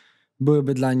wypowiedziałeś,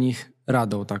 byłyby dla nich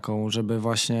radą taką, żeby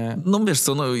właśnie... No wiesz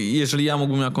co, no jeżeli ja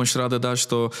mógłbym jakąś radę dać,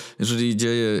 to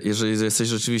jeżeli jesteś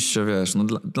rzeczywiście, wiesz, no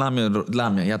dla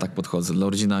mnie, ja tak podchodzę,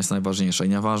 rodzina jest najważniejsza i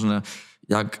nieważne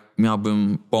jak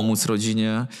miałbym pomóc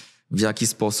rodzinie, w jaki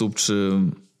sposób, czy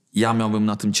ja miałbym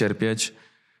na tym cierpieć,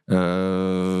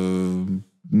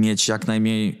 mieć jak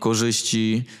najmniej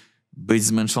korzyści, być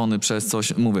zmęczony przez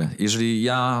coś. Mówię, jeżeli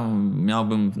ja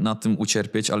miałbym na tym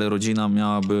ucierpieć, ale rodzina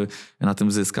miałaby na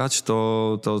tym zyskać,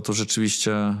 to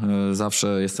rzeczywiście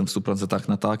zawsze jestem w 100%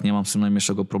 na tak, nie mam z tym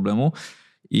najmniejszego problemu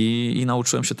i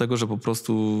nauczyłem się tego, że po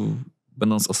prostu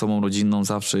będąc osobą rodzinną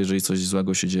zawsze, jeżeli coś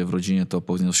złego się dzieje w rodzinie, to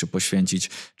powinno się poświęcić,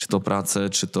 czy to pracę,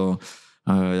 czy to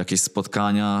jakieś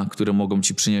spotkania, które mogą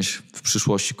ci przynieść w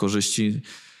przyszłości korzyści.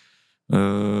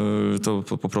 To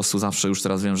po prostu zawsze, już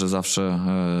teraz wiem, że zawsze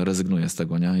rezygnuję z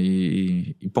tego, nie?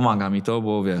 I pomaga mi to,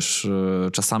 bo wiesz,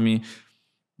 czasami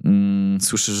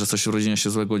słyszysz, że coś w rodzinie się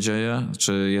złego dzieje,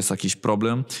 czy jest jakiś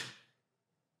problem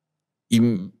i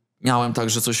miałem tak,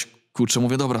 że coś, kurczę,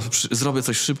 mówię, dobra, zrobię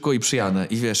coś szybko i przyjadę.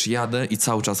 I wiesz, jadę i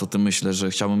cały czas o tym myślę,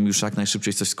 że chciałbym już jak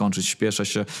najszybciej coś skończyć. Śpieszę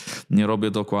się, nie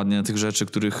robię dokładnie tych rzeczy,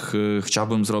 których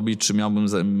chciałbym zrobić, czy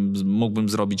mógłbym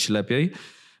zrobić lepiej.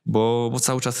 Bo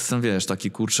cały czas jestem, wiesz,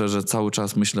 taki kurczę, że cały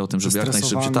czas myślę o tym, żeby jak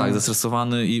najszybciej, tak,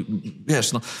 zestresowany i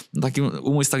wiesz, no taki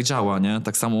umysł tak działa, nie?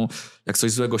 Tak samo jak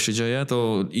coś złego się dzieje,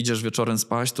 to idziesz wieczorem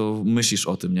spać, to myślisz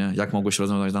o tym, nie? Jak mogłeś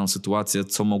rozwiązać daną sytuację,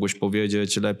 co mogłeś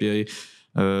powiedzieć lepiej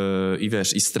i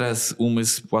wiesz, i stres,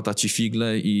 umysł płata ci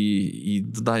figle i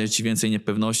dodaje ci więcej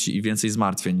niepewności i więcej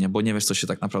zmartwień, nie? Bo nie wiesz, co się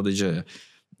tak naprawdę dzieje.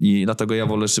 I dlatego ja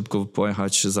wolę szybko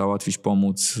pojechać, załatwić,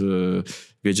 pomóc,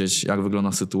 wiedzieć, jak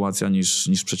wygląda sytuacja,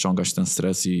 niż przeciągać ten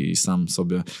stres i sam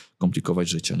sobie komplikować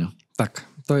życie, nie? Tak,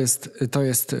 to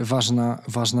jest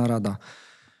ważna rada.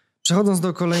 Przechodząc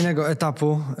do kolejnego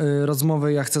etapu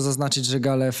rozmowy, ja chcę zaznaczyć, że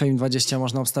galę Fame20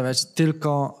 można obstawiać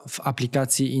tylko w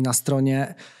aplikacji i na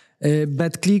stronie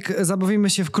Betclic. Zabawimy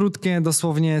się w krótkie,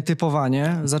 dosłownie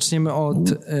typowanie. Zaczniemy od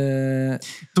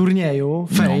turnieju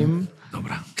Fame. No,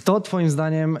 dobra. Kto twoim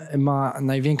zdaniem ma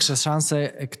największe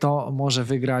szanse? Kto może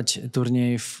wygrać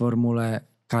turniej w formule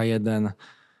K1?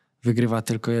 Wygrywa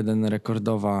tylko jeden,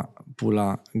 rekordowa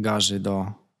pula garzy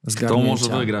do zgarnięcia. Kto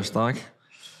może wygrać, tak?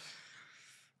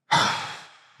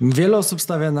 Wiele osób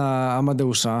stawia na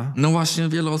Amadeusza. No właśnie,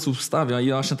 wiele osób stawia i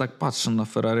ja właśnie tak patrzę na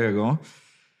Ferrariego.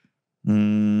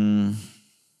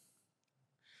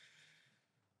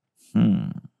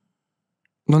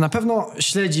 No na pewno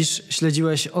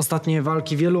śledziłeś ostatnie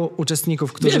walki wielu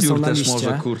uczestników, którzy są na też liście.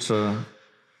 może, kurczę,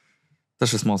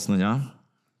 też jest mocny, nie?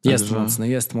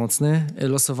 Jest mocny.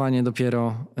 Losowanie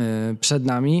dopiero przed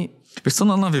nami. Wiesz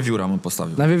co, na wiewióra bym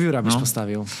postawił. Na wiewióra byś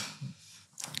postawił.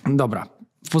 Dobra.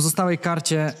 W pozostałej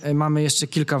karcie mamy jeszcze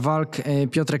kilka walk.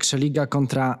 Piotrek Szeliga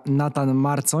kontra Natan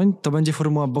Marcoń. To będzie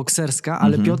formuła bokserska,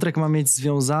 ale Piotrek ma mieć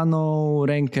związaną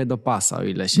rękę do pasa, o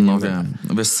ile się nie mylę. Wiem.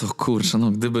 No wiesz co, kurczę,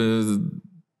 no gdyby...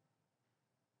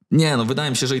 Nie, no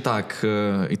wydaje mi się, że i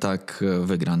tak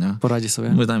wygra, nie? Poradzi sobie?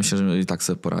 Wydaje mi się, że i tak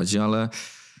sobie poradzi, ale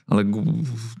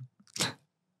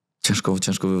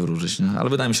ciężko wywróżyć, nie? Ale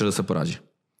wydaje mi się, że sobie poradzi.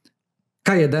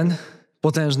 K1,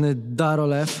 potężny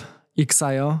Darolew i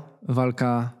Ksajo.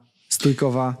 Walka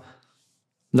stójkowa.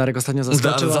 Darek ostatnio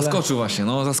zaskoczył. Zaskoczył właśnie,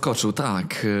 zaskoczył,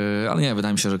 tak. Ale nie,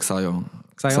 wydaje mi się, że Ksajo,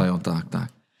 tak.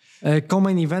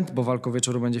 Co-main event, bo walką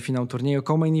wieczoru będzie finał turnieju.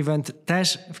 Co-main event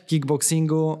też w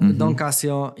kickboxingu. Don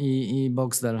Casio i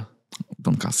Boxdel.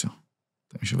 Don Casio,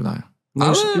 tak mi się wydaje.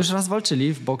 No już raz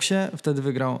walczyli w boksie, wtedy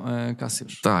wygrał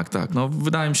Kasiusz. Tak. No,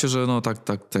 wydaje mi się, że no,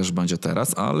 tak też będzie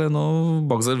teraz, ale no,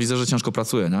 bokser widzę, że ciężko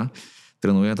pracuje, nie?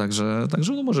 Trenuje, także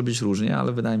no, może być różnie,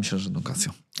 ale wydaje mi się, że no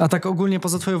Kasio. A tak ogólnie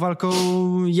poza twoją walką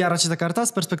jara cię ta karta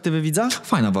z perspektywy widza?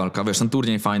 Fajna walka, wiesz, ten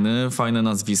turniej fajne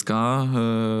nazwiska.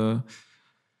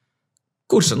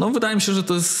 Kurczę, no wydaje mi się, że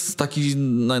to jest taki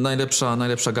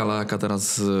najlepsza gala, jaka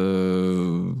teraz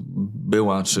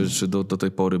była, czy do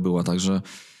tej pory była, także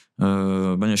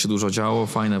będzie się dużo działo,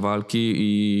 fajne walki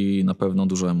i na pewno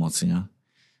dużo emocji, nie?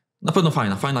 Na pewno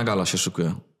fajna gala się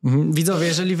szykuje. Widzowie,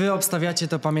 jeżeli wy obstawiacie,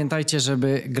 to pamiętajcie,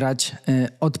 żeby grać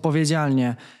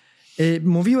odpowiedzialnie.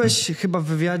 Mówiłeś chyba w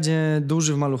wywiadzie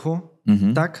Duży w Maluchu,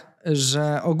 tak?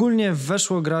 Że ogólnie w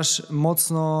Weszło grasz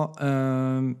mocno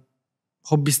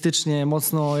hobbystycznie,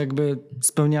 mocno jakby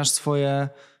spełniasz swoje,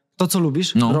 to co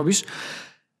lubisz, robisz.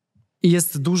 I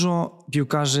jest dużo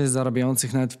piłkarzy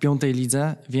zarabiających nawet w 5.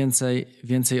 lidze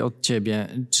więcej od ciebie.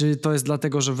 Czy to jest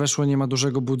dlatego, że Weszło nie ma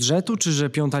dużego budżetu, czy że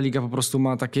 5. liga po prostu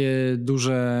ma takie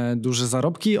duże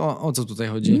zarobki? O co tutaj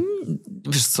chodzi?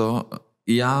 Wiesz co,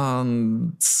 ja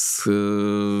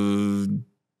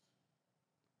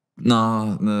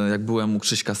jak byłem u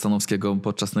Krzyśka Stanowskiego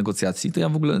podczas negocjacji, to ja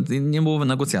w ogóle nie było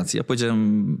negocjacji. Ja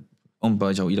powiedziałem, on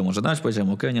powiedział, ile może dać,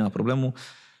 powiedziałem, okej, nie ma problemu.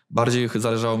 Bardziej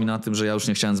zależało mi na tym, że ja już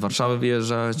nie chciałem z Warszawy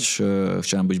wyjeżdżać,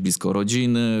 chciałem być blisko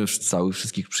rodziny,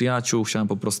 wszystkich przyjaciół, chciałem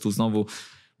po prostu znowu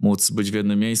móc być w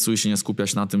jednym miejscu i się nie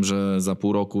skupiać na tym, że za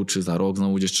pół roku czy za rok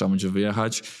znowu gdzieś trzeba będzie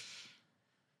wyjechać.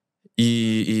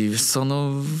 I wiesz co,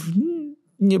 no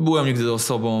nie byłem nigdy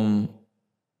osobą,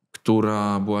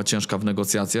 która była ciężka w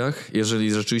negocjacjach.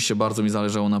 Jeżeli rzeczywiście bardzo mi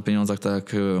zależało na pieniądzach, tak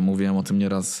jak mówiłem o tym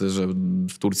nieraz, że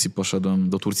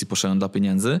do Turcji poszedłem dla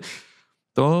pieniędzy,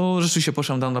 to rzeczywiście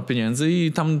poszedłem tam dla pieniędzy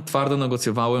i tam twardo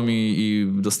negocjowałem i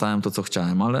dostałem to, co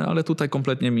chciałem. Ale tutaj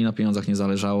kompletnie mi na pieniądzach nie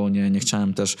zależało. Nie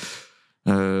chciałem też,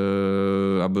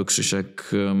 aby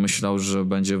Krzysiek myślał, że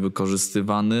będzie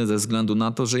wykorzystywany ze względu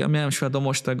na to, że ja miałem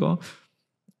świadomość tego,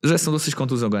 że jestem dosyć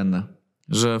kontuzjogenny.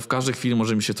 Że w każdej chwili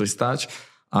może mi się coś stać,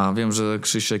 a wiem, że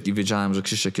Krzysiek i wiedziałem, że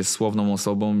Krzysiek jest słowną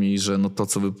osobą i że no to,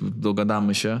 co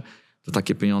dogadamy się, to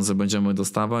takie pieniądze będziemy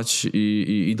dostawać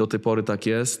i do tej pory tak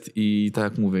jest. I tak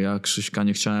jak mówię, ja Krzyśka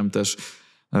nie chciałem też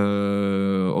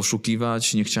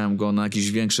oszukiwać, nie chciałem go na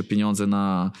jakieś większe pieniądze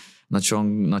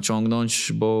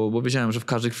naciągnąć, bo wiedziałem, że w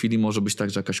każdej chwili może być tak,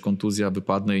 że jakaś kontuzja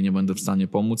wypadnę i nie będę w stanie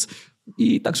pomóc.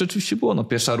 I tak rzeczywiście było. No,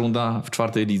 pierwsza runda w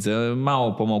 4. lidze.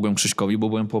 Mało pomogłem Krzyśkowi, bo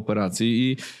byłem po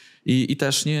operacji i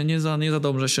też nie za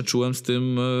dobrze się czułem z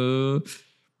tym,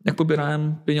 jak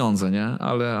pobierałem pieniądze, nie?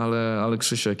 Ale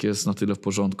Krzysiek jest na tyle w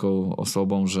porządku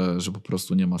osobą, że po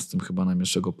prostu nie ma z tym chyba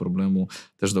najmniejszego problemu.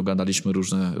 Też dogadaliśmy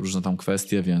różne tam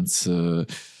kwestie, więc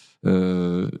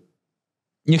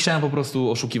nie chciałem po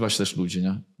prostu oszukiwać też ludzi,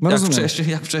 nie? No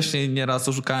jak wcześniej nieraz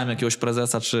oszukałem jakiegoś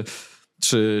prezesa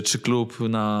czy klub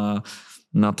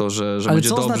na to, że ale będzie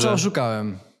dobrze. Ale co oznacza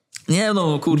oszukałem? Nie,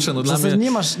 no kurczę, no dla mnie...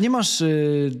 Nie masz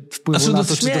wpływu na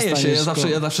to, czy śmieję się.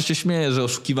 dostaniesz Ja zawsze się śmieję, że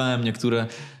oszukiwałem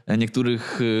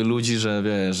niektórych ludzi, że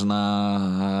wiesz,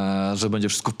 że będzie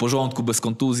wszystko w porządku, bez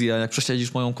kontuzji, a jak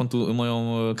prześledzisz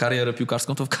moją karierę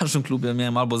piłkarską, to w każdym klubie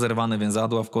miałem albo zerwane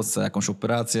więzadła w kostce, jakąś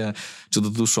operację, czy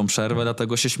dłuższą przerwę,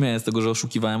 dlatego się śmieję z tego, że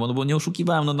oszukiwałem, no bo nie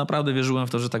oszukiwałem, no naprawdę wierzyłem w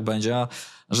to, że tak będzie, a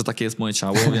że takie jest moje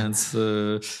ciało, więc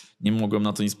nie mogłem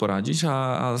na to nic poradzić,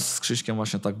 a z Krzyśkiem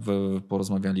właśnie tak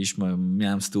porozmawialiśmy.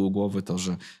 Miałem z tyłu głowy to,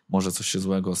 że może coś się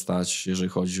złego stać, jeżeli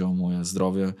chodzi o moje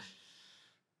zdrowie.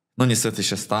 No niestety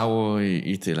się stało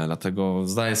i tyle. Dlatego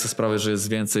zdaję sobie sprawę, że jest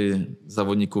więcej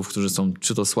zawodników, którzy są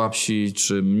czy to słabsi,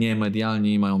 czy mniej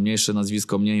medialni, mają mniejsze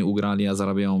nazwisko, mniej ugrali, a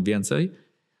zarabiają więcej.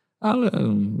 Ale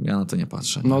ja na to nie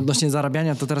patrzę. No odnośnie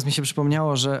zarabiania, to teraz mi się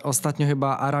przypomniało, że ostatnio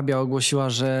chyba Arabia ogłosiła,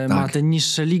 że ma te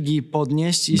niższe ligi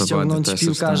podnieść i ściągnąć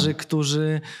piłkarzy,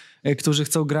 którzy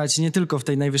chcą grać nie tylko w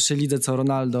tej najwyższej lidze, co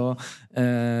Ronaldo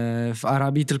w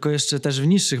Arabii, tylko jeszcze też w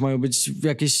niższych. Mają być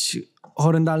jakieś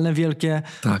horrendalne, wielkie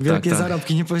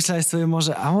zarobki. Nie pomyślałeś sobie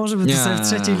może by tu sobie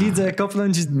w 3. lidze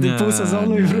kopnąć pół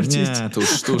sezonu i wrócić? Nie, to już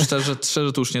szczerze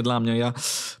to już nie dla mnie. Ja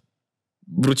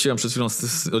wróciłem przed chwilą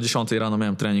o 10 rano,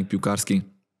 miałem trening piłkarski.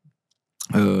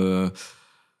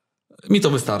 Mi to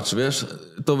wystarczy, wiesz?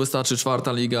 To wystarczy 4.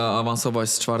 liga, awansować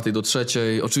z 4. do 3.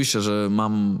 Oczywiście, że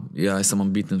ja jestem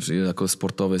ambitny, jako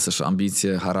sportowy jest też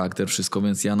ambicje, charakter, wszystko,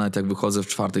 więc ja nawet jak wychodzę w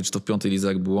 4. czy to w 5. lidze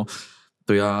jak było,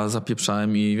 to ja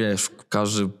zapieprzałem i wiesz,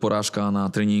 każda porażka na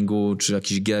treningu, czy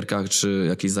jakichś gierkach, czy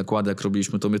jakieś zakłady jak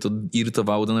robiliśmy, to mnie to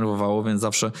irytowało, denerwowało, więc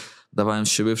zawsze dawałem z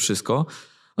siebie wszystko.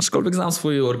 Aczkolwiek znam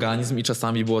swój organizm i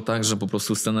czasami było tak, że po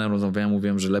prostu z trenerem rozmawiałem,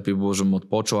 mówiłem, że lepiej było, żebym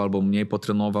odpoczął albo mniej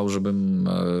potrenował, żebym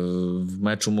w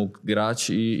meczu mógł grać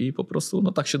i po prostu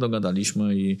no tak się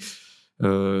dogadaliśmy i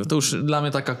to już dla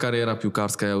mnie taka kariera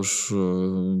piłkarska, ja już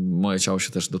moje ciało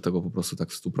się też do tego po prostu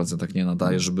tak w 100% nie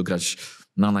nadaje, żeby grać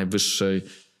na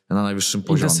najwyższym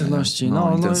poziomie. Intensywności.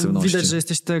 Intensywności. Widać, że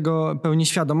jesteś tego pełni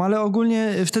świadom, ale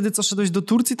ogólnie wtedy co szedłeś do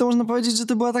Turcji, to można powiedzieć, że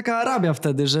to była taka Arabia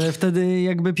wtedy, że wtedy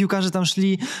jakby piłkarze tam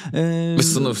szli...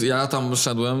 Wiesz co, no, ja tam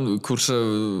szedłem,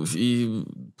 i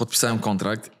podpisałem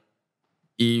kontrakt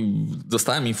i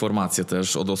dostałem informacje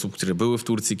też od osób, które były w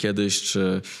Turcji kiedyś,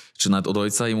 czy nawet od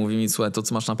ojca i mówi mi, słuchaj, to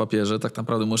co masz na papierze, tak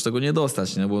naprawdę możesz tego nie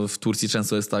dostać, nie? Bo w Turcji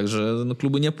często jest tak, że no,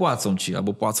 kluby nie płacą ci,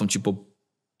 albo płacą ci po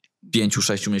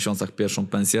 5-6 miesiącach pierwszą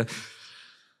pensję.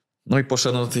 No i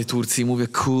poszedłem do tej Turcji i mówię,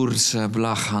 kurczę,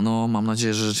 blacha, no mam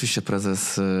nadzieję, że rzeczywiście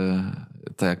prezes,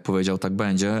 tak jak powiedział, tak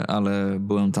będzie, ale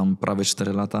byłem tam prawie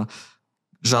 4 lata.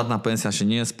 Żadna pensja się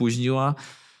nie spóźniła.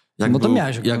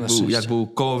 Jak był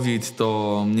COVID,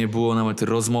 to nie było nawet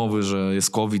rozmowy, że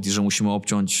jest COVID i że musimy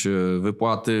obciąć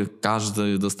wypłaty.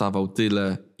 Każdy dostawał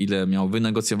tyle, ile miał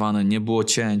wynegocjowane. Nie było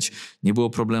cięć, nie było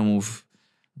problemów.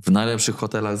 W najlepszych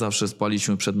hotelach zawsze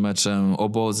spaliśmy przed meczem.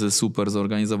 Obozy super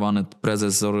zorganizowane.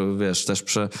 Prezes, wiesz, też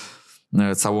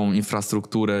całą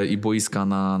infrastrukturę i boiska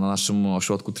na naszym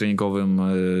ośrodku treningowym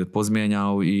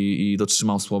pozmieniał i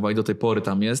dotrzymał słowa i do tej pory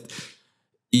tam jest.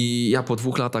 I ja po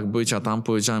 2 latach bycia tam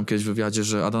powiedziałem kiedyś w wywiadzie,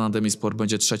 że Adana Demirspor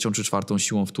będzie 3. czy 4.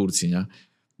 siłą w Turcji, nie?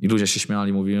 I ludzie się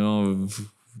śmiali, mówili, no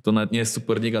to nawet nie jest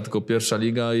Superliga, tylko 1.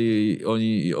 liga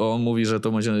i on mówi, że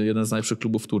to będzie jeden z najlepszych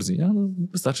klubów w Turcji. Nie? No,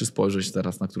 wystarczy spojrzeć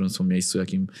teraz, na którym są miejscu,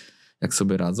 jak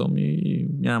sobie radzą i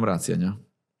miałem rację, nie?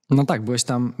 No tak,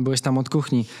 byłeś tam od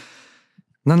kuchni.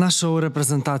 Na naszą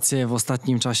reprezentację w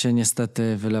ostatnim czasie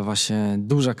niestety wylewa się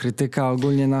duża krytyka.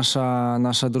 Ogólnie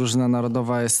nasza drużyna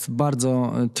narodowa jest w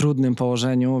bardzo trudnym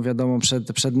położeniu. Wiadomo,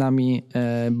 przed nami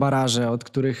baraże, od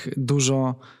których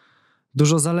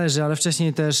dużo zależy, ale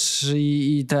wcześniej też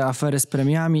i te afery z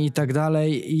premiami i tak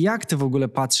dalej. Jak ty w ogóle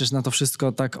patrzysz na to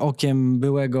wszystko tak okiem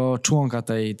byłego członka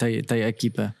tej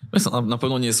ekipy? Na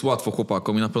pewno nie jest łatwo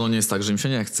chłopakom i na pewno nie jest tak, że im się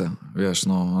nie chce. Wiesz,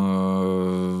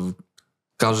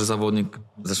 każdy zawodnik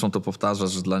zresztą to powtarza,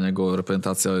 że dla niego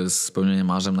reprezentacja jest spełnienie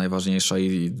marzeń najważniejsza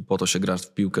i po to się gra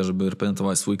w piłkę, żeby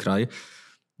reprezentować swój kraj.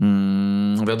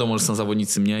 Wiadomo, że są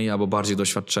zawodnicy mniej albo bardziej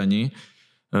doświadczeni.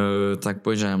 Tak jak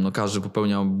powiedziałem, no każdy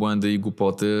popełnia błędy i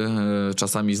głupoty.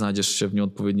 Czasami znajdziesz się w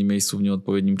nieodpowiednim miejscu, w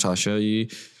nieodpowiednim czasie i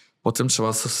potem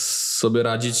trzeba sobie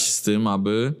radzić z tym,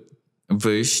 aby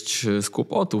wyjść z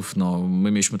kłopotów. No,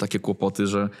 my mieliśmy takie kłopoty,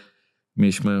 że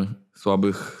mieliśmy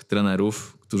słabych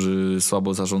trenerów, którzy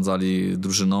słabo zarządzali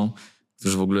drużyną,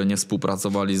 którzy w ogóle nie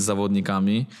współpracowali z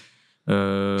zawodnikami.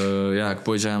 Ja jak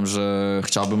powiedziałem, że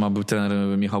chciałbym, aby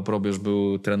trener Michał Probierz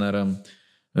był trenerem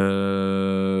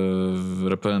w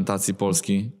reprezentacji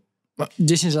Polski.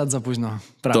 10 lat za późno,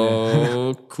 prawie.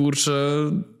 To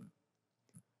kurczę,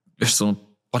 wiesz co,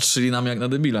 patrzyli na mnie jak na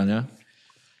debila, nie?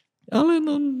 Ale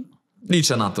no,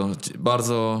 liczę na to.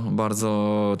 Bardzo,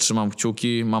 bardzo trzymam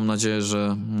kciuki. Mam nadzieję,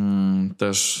 że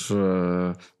też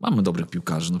mamy dobrych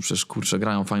piłkarzy. No przecież kurczę,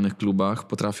 grają w fajnych klubach,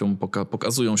 potrafią,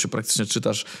 pokazują się, praktycznie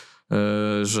czytasz,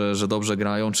 że dobrze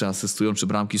grają, czy asystują, czy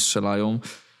bramki strzelają.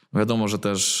 Wiadomo, że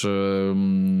też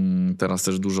teraz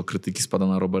też dużo krytyki spada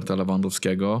na Roberta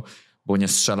Lewandowskiego, bo nie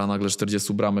strzela nagle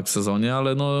 40 bramek w sezonie,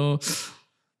 ale no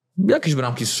jakieś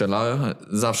bramki strzela,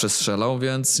 zawsze strzelał,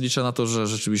 więc liczę na to, że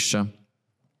rzeczywiście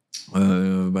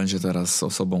będzie teraz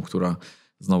osobą, która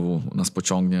znowu nas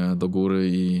pociągnie do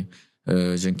góry i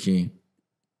dzięki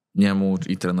niemu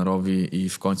i trenerowi i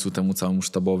w końcu temu całemu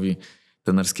sztabowi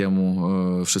trenerskiemu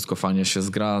wszystko fajnie się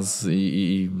zgra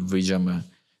i wyjdziemy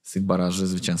z tych baraży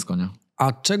zwycięsko, nie?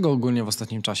 A czego ogólnie w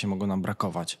ostatnim czasie mogło nam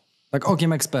brakować? Tak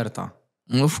okiem eksperta.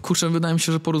 No kurczę, wydaje mi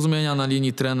się, że porozumienia na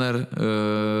linii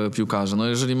trener-piłkarze. No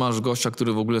jeżeli masz gościa,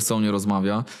 który w ogóle z sobą nie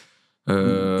rozmawia.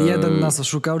 Jeden nas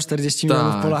oszukał, 40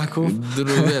 milionów Polaków.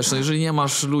 Wiesz, no jeżeli nie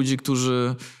masz ludzi,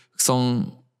 którzy chcą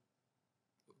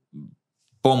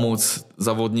pomóc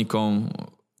zawodnikom,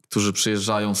 którzy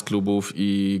przyjeżdżają z klubów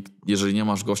i jeżeli nie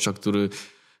masz gościa, który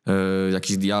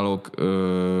jakiś dialog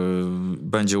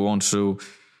będzie łączył,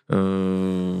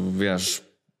 wiesz,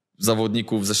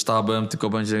 zawodników ze sztabem, tylko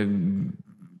będzie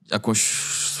jakąś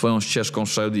swoją ścieżką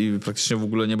szedł i praktycznie w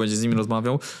ogóle nie będzie z nimi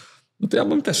rozmawiał, no to ja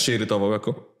bym też się irytował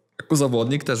jako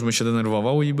zawodnik, też bym się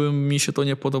denerwował i by mi się to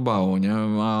nie podobało, nie?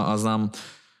 A znam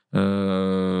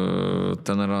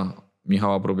trenera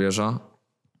Michała Probierza.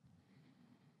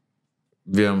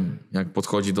 Wiem, jak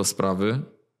podchodzi do sprawy.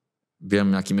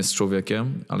 Wiem, jakim jest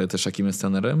człowiekiem, ale też jakim jest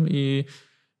trenerem i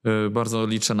bardzo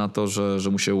liczę na to, że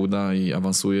mu się uda i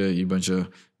awansuje i będzie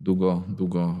długo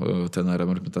trenerem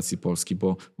reprezentacji Polski,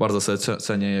 bo bardzo sobie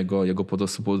cenię jego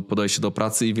podejście do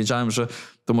pracy i wiedziałem, że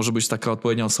to może być taka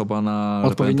odpowiednia osoba na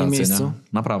reprezentację. Nie?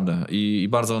 Naprawdę. I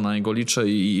bardzo na niego liczę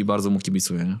i bardzo mu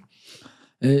kibicuję. Nie?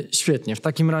 Świetnie. W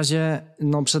takim razie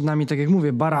przed nami, tak jak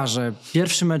mówię, baraże.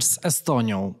 Pierwszy mecz z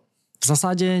Estonią. W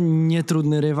zasadzie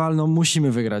nietrudny rywal,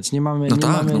 musimy wygrać. Nie mamy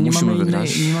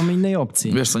innej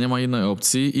opcji. Wiesz co, nie ma innej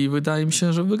opcji i wydaje mi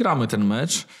się, że wygramy ten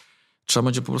mecz. Trzeba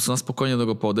będzie po prostu na spokojnie do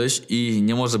go podejść i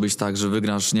nie może być tak, że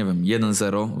wygrasz,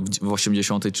 1-0 w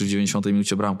 80 czy w 90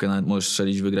 minucie bramkę, nawet możesz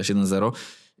strzelić, wygrać 1-0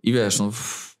 i wiesz,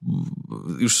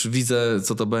 już widzę,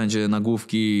 co to będzie,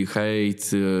 nagłówki,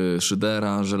 hejt,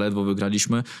 Szydera, że ledwo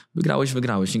wygraliśmy. Wygrałeś.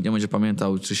 Nikt nie będzie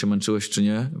pamiętał, czy się męczyłeś, czy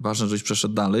nie. Ważne, żebyś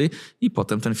przeszedł dalej i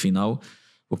potem ten finał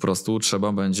po prostu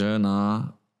trzeba będzie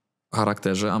na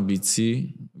charakterze,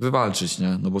 ambicji wywalczyć,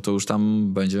 nie? Bo to już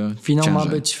tam będzie finał ciężej.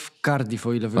 Ma być w Cardiff,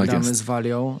 o ile wygramy z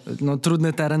Walią.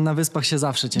 Trudny teren, na Wyspach się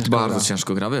zawsze ciężko gra. Bardzo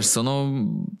ciężko gra. Wiesz co,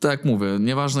 tak jak mówię,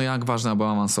 nieważne jak, ważne aby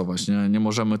awansować. Nie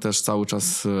możemy też cały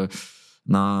czas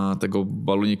na tego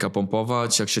balonika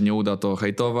pompować. Jak się nie uda, to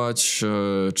hejtować.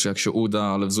 Czy jak się uda,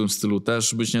 ale w złym stylu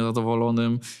też być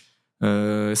niezadowolonym.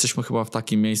 Jesteśmy chyba w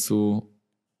takim miejscu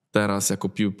teraz jako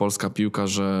polska piłka,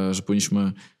 że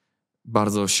powinniśmy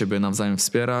bardzo siebie nawzajem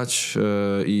wspierać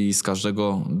i z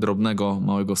każdego drobnego,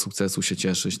 małego sukcesu się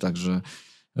cieszyć. Także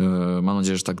mam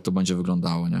nadzieję, że tak to będzie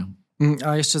wyglądało. Nie?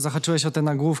 A jeszcze zahaczyłeś o te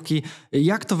nagłówki.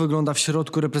 Jak to wygląda w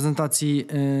środku reprezentacji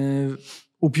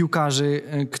u piłkarzy,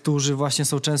 którzy właśnie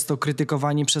są często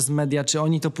krytykowani przez media? Czy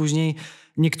oni to później,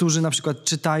 niektórzy na przykład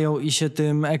czytają i się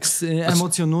tym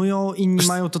emocjonują, inni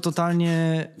mają to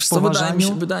totalnie w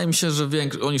poważaniu? Wydaje mi się, że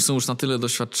oni są już na tyle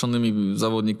doświadczonymi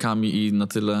zawodnikami i na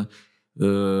tyle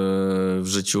w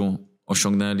życiu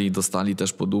osiągnęli, dostali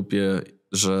też po dupie,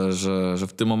 że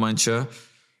w tym momencie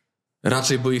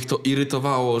raczej by ich to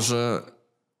irytowało, że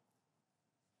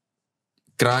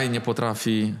kraj nie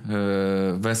potrafi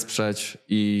wesprzeć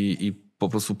i po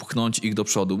prostu pchnąć ich do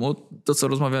przodu. Bo to, co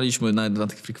rozmawialiśmy na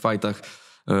tych freak fightach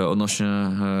odnośnie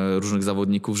różnych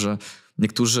zawodników, że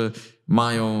niektórzy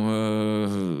mają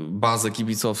bazę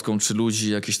kibicowską, czy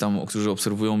ludzi jakieś tam, którzy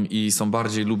obserwują i są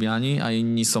bardziej lubiani, a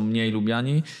inni są mniej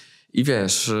lubiani. I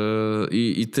wiesz,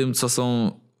 i tym, co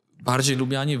są bardziej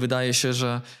lubiani, wydaje się,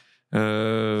 że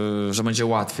będzie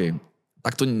łatwiej.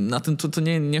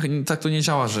 Tak to nie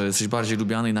działa, że jesteś bardziej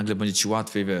lubiany i nagle będzie ci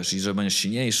łatwiej, wiesz, i że będziesz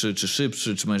silniejszy, czy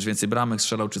szybszy, czy będziesz więcej bramek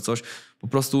strzelał, czy coś. Po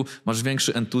prostu masz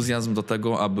większy entuzjazm do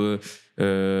tego, aby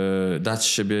dać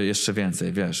siebie jeszcze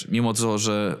więcej, wiesz. Mimo to,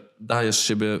 że dajesz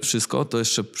siebie wszystko, to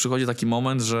jeszcze przychodzi taki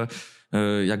moment, że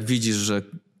jak widzisz, że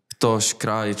ktoś,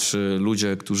 kraj czy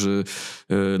ludzie, którzy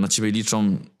na ciebie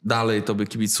liczą, dalej tobie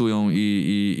kibicują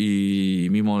i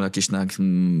mimo jakieś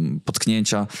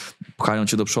potknięcia pchają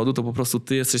cię do przodu, to po prostu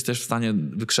ty jesteś też w stanie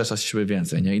wykrzeszać z siebie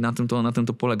więcej. Nie? I na tym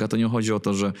to polega. To nie chodzi o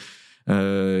to, że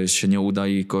się nie uda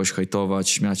i kogoś hejtować,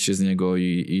 śmiać się z niego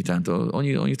i ten. To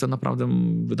oni to naprawdę,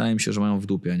 wydaje mi się, że mają w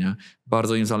dupie. Nie?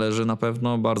 Bardzo im zależy na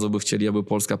pewno, bardzo by chcieli, aby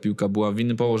polska piłka była w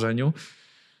innym położeniu.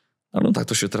 Ale tak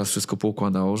to się teraz wszystko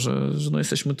poukładało, że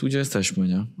jesteśmy tu, gdzie jesteśmy,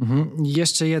 nie?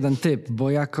 Jeszcze jeden typ, bo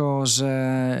jako,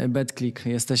 że Betclic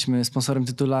jesteśmy sponsorem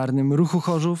tytularnym Ruchu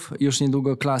Chorzów, już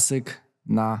niedługo klasyk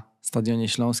na Stadionie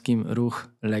Śląskim, Ruch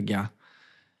Legia.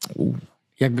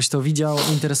 Jakbyś to widział,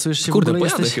 interesujesz się Kurde, w ogóle?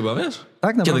 pojadę chyba, wiesz?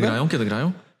 Tak, naprawdę? Kiedy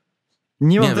grają?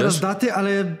 Nie mam teraz daty,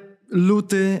 ale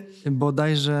luty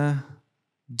bodajże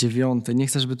 9. Nie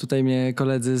chcę, żeby tutaj mnie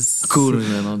koledzy z...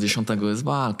 Kurde, 10 jest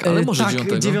walka, ale może tak,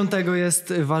 9. 9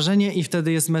 jest ważenie i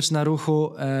wtedy jest mecz na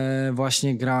Ruchu.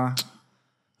 Właśnie gra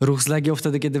Ruch z Legią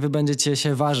wtedy, kiedy wy będziecie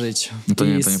się ważyć. To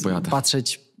nie pojadę.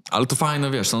 Patrzeć. Ale to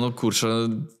fajne, wiesz, kurczę,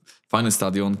 fajny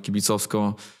stadion,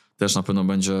 kibicowsko też na pewno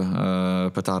będzie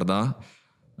petarda.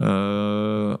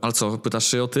 Ale co, pytasz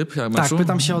się o typ? Tak,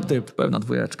 pytam się o typ. Pewna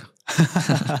 2.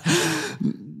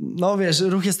 No wiesz,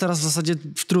 Ruch jest teraz w zasadzie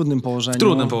w trudnym położeniu. W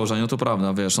trudnym położeniu, to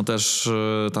prawda, wiesz, też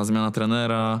ta zmiana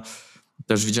trenera,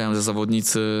 też widziałem, że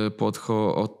zawodnicy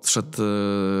odszedł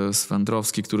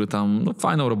Swędrowski, który tam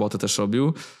fajną robotę też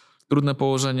robił. Trudne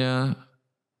położenie,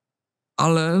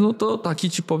 ale to taki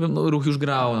ci powiem, Ruch już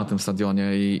grał na tym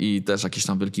stadionie i też jakichś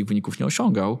tam wielkich wyników nie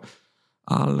osiągał,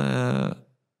 ale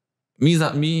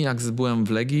mi jak byłem w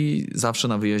Legii, zawsze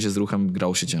na wyjeździe z Ruchem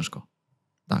grało się ciężko.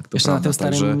 Tak, to jeszcze prawda. na tym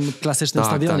starym, klasycznym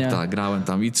stadionie. Tak, grałem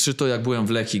tam. I 3 to jak byłem w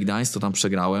Lechii Gdańsk, to tam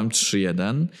przegrałem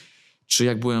 3-1. 3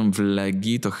 jak byłem w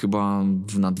Legii, to chyba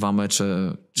na 2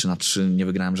 mecze, czy na 3 nie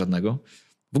wygrałem żadnego.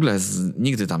 W ogóle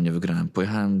nigdy tam nie wygrałem.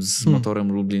 Pojechałem z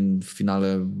Motorem Lublin w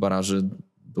finale baraży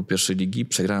do pierwszej ligi,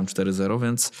 przegrałem 4-0,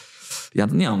 więc Ja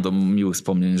nie mam miłych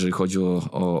wspomnień, jeżeli chodzi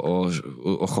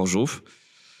o Chorzów.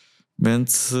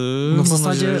 Więc no w mam zasadzie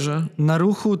nadzieję, że... na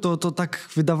Ruchu to tak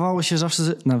wydawało się zawsze,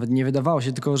 nawet nie wydawało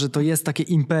się, tylko że to jest takie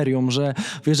imperium, że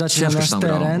wjeżdżacie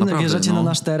na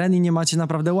nasz teren i nie macie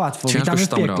naprawdę łatwo. Witamy w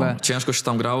piekle. Ciężko się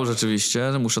tam grało,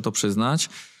 rzeczywiście, muszę to przyznać.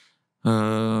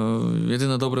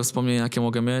 Jedyne dobre wspomnienie, jakie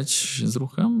mogę mieć z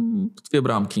Ruchem, 2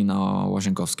 bramki na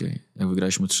Łazienkowskiej, jak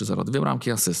wygraliśmy 3-0. 2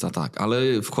 bramki, asysta, tak.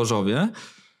 Ale w Chorzowie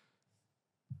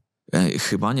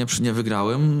chyba nie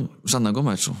wygrałem żadnego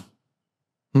meczu.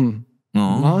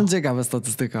 No, ciekawa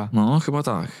statystyka. No,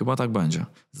 chyba tak będzie.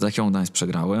 Z Legią Gdańsk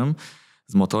przegrałem,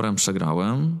 z Motorem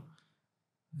przegrałem,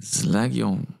 z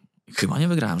Legią chyba nie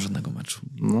wygrałem żadnego meczu.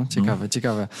 No,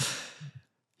 ciekawe.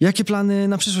 Jakie plany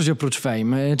na przyszłość oprócz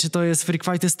Fame? Czy to jest freak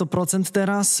fighty 100%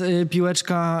 teraz?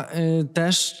 Piłeczka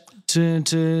też?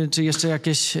 Czy jeszcze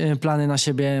jakieś plany na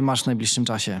siebie masz w najbliższym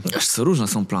czasie? Wiesz co, różne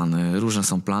są plany,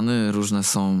 różne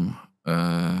są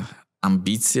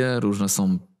ambicje, różne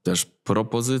są też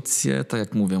propozycje. Tak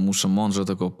jak mówię, muszę mądrze do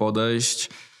tego podejść,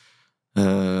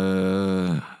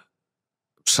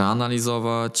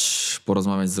 przeanalizować,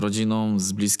 porozmawiać z rodziną,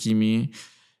 z bliskimi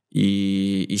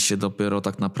i się dopiero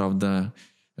tak naprawdę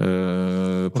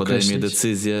podejmie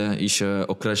decyzję i się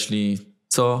określi,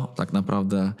 co tak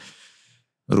naprawdę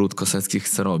ród Kosecki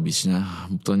chce robić. Nie?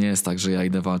 To nie jest tak, że ja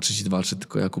idę walczyć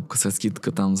tylko Jakub Kosecki,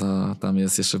 tylko tam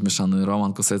jest jeszcze wmieszany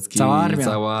Roman Kosecki.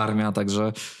 Cała armia,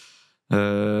 także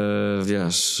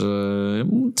wiesz,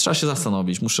 trzeba się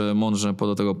zastanowić. Muszę mądrze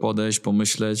do tego podejść,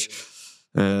 pomyśleć.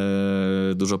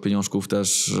 Dużo pieniążków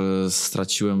też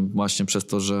straciłem właśnie przez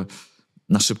to, że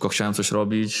na szybko chciałem coś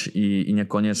robić i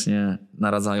niekoniecznie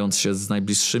naradzając się z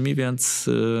najbliższymi, więc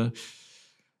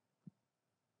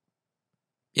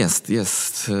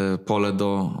jest pole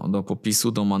do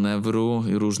popisu, do manewru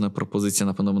i różne propozycje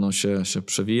na pewno będą się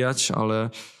przewijać, ale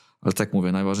tak jak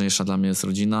mówię, najważniejsza dla mnie jest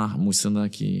rodzina, mój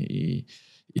synek i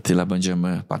tyle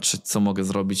będziemy patrzeć, co mogę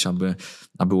zrobić,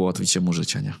 aby ułatwić mu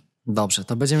życie, nie? Dobrze,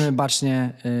 to będziemy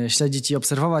bacznie śledzić i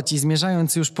obserwować i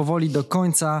zmierzając już powoli do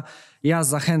końca, ja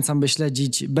zachęcam, by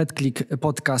śledzić Betclic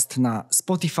podcast na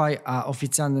Spotify, a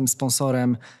oficjalnym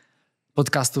sponsorem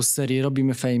podcastu z serii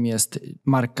Robimy Fame jest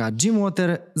marka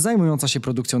Gymwater, zajmująca się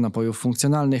produkcją napojów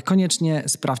funkcjonalnych. Koniecznie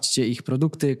sprawdźcie ich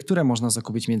produkty, które można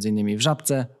zakupić m.in. w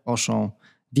Żabce, Auchan,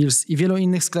 Deals i wielu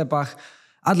innych sklepach.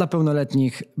 A dla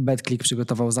pełnoletnich Betclic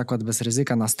przygotował zakład bez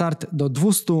ryzyka na start do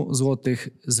 200 zł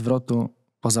zwrotu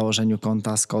po założeniu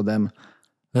konta z kodem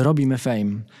Robimy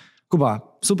Fame.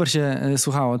 Kuba, super się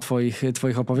słuchało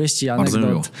twoich opowieści,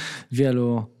 anegdot,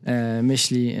 wielu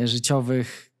myśli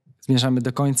życiowych. Zmierzamy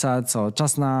do końca. Co?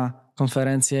 Czas na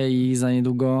konferencję i za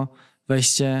niedługo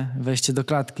wejście do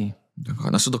klatki.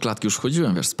 Znaczy do klatki już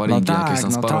wchodziłem, wiesz, sparingi jakieś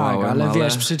tam sparowałem. Ale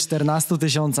wiesz, przy 14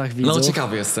 000 widzów... No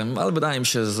ciekawy jestem, ale wydaje mi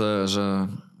się, że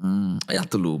ja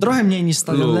to lubię. Trochę mniej niż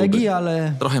stadion Legii,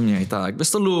 ale... Trochę mniej, tak.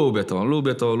 Wiesz, to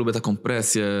lubię taką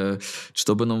presję, czy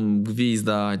to będą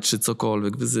gwizdać, czy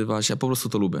cokolwiek wyzywać. Ja po prostu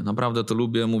to lubię, naprawdę to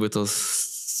lubię, mówię to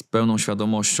z pełną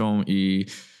świadomością i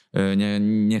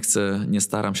nie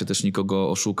staram się też nikogo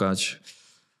oszukać.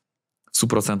 W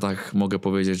 100% mogę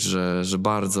powiedzieć, że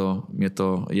bardzo mnie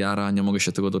to jara, nie mogę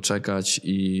się tego doczekać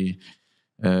i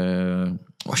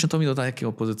właśnie to mi dodaje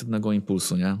takiego pozytywnego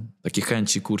impulsu, nie? Takiej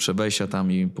chęci, wejścia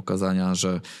tam i pokazania,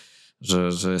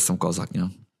 że jestem kozak, nie?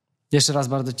 Jeszcze raz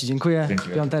bardzo ci dziękuję.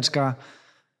 Piąteczka.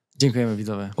 Dziękujemy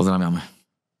widzowie. Pozdrawiamy.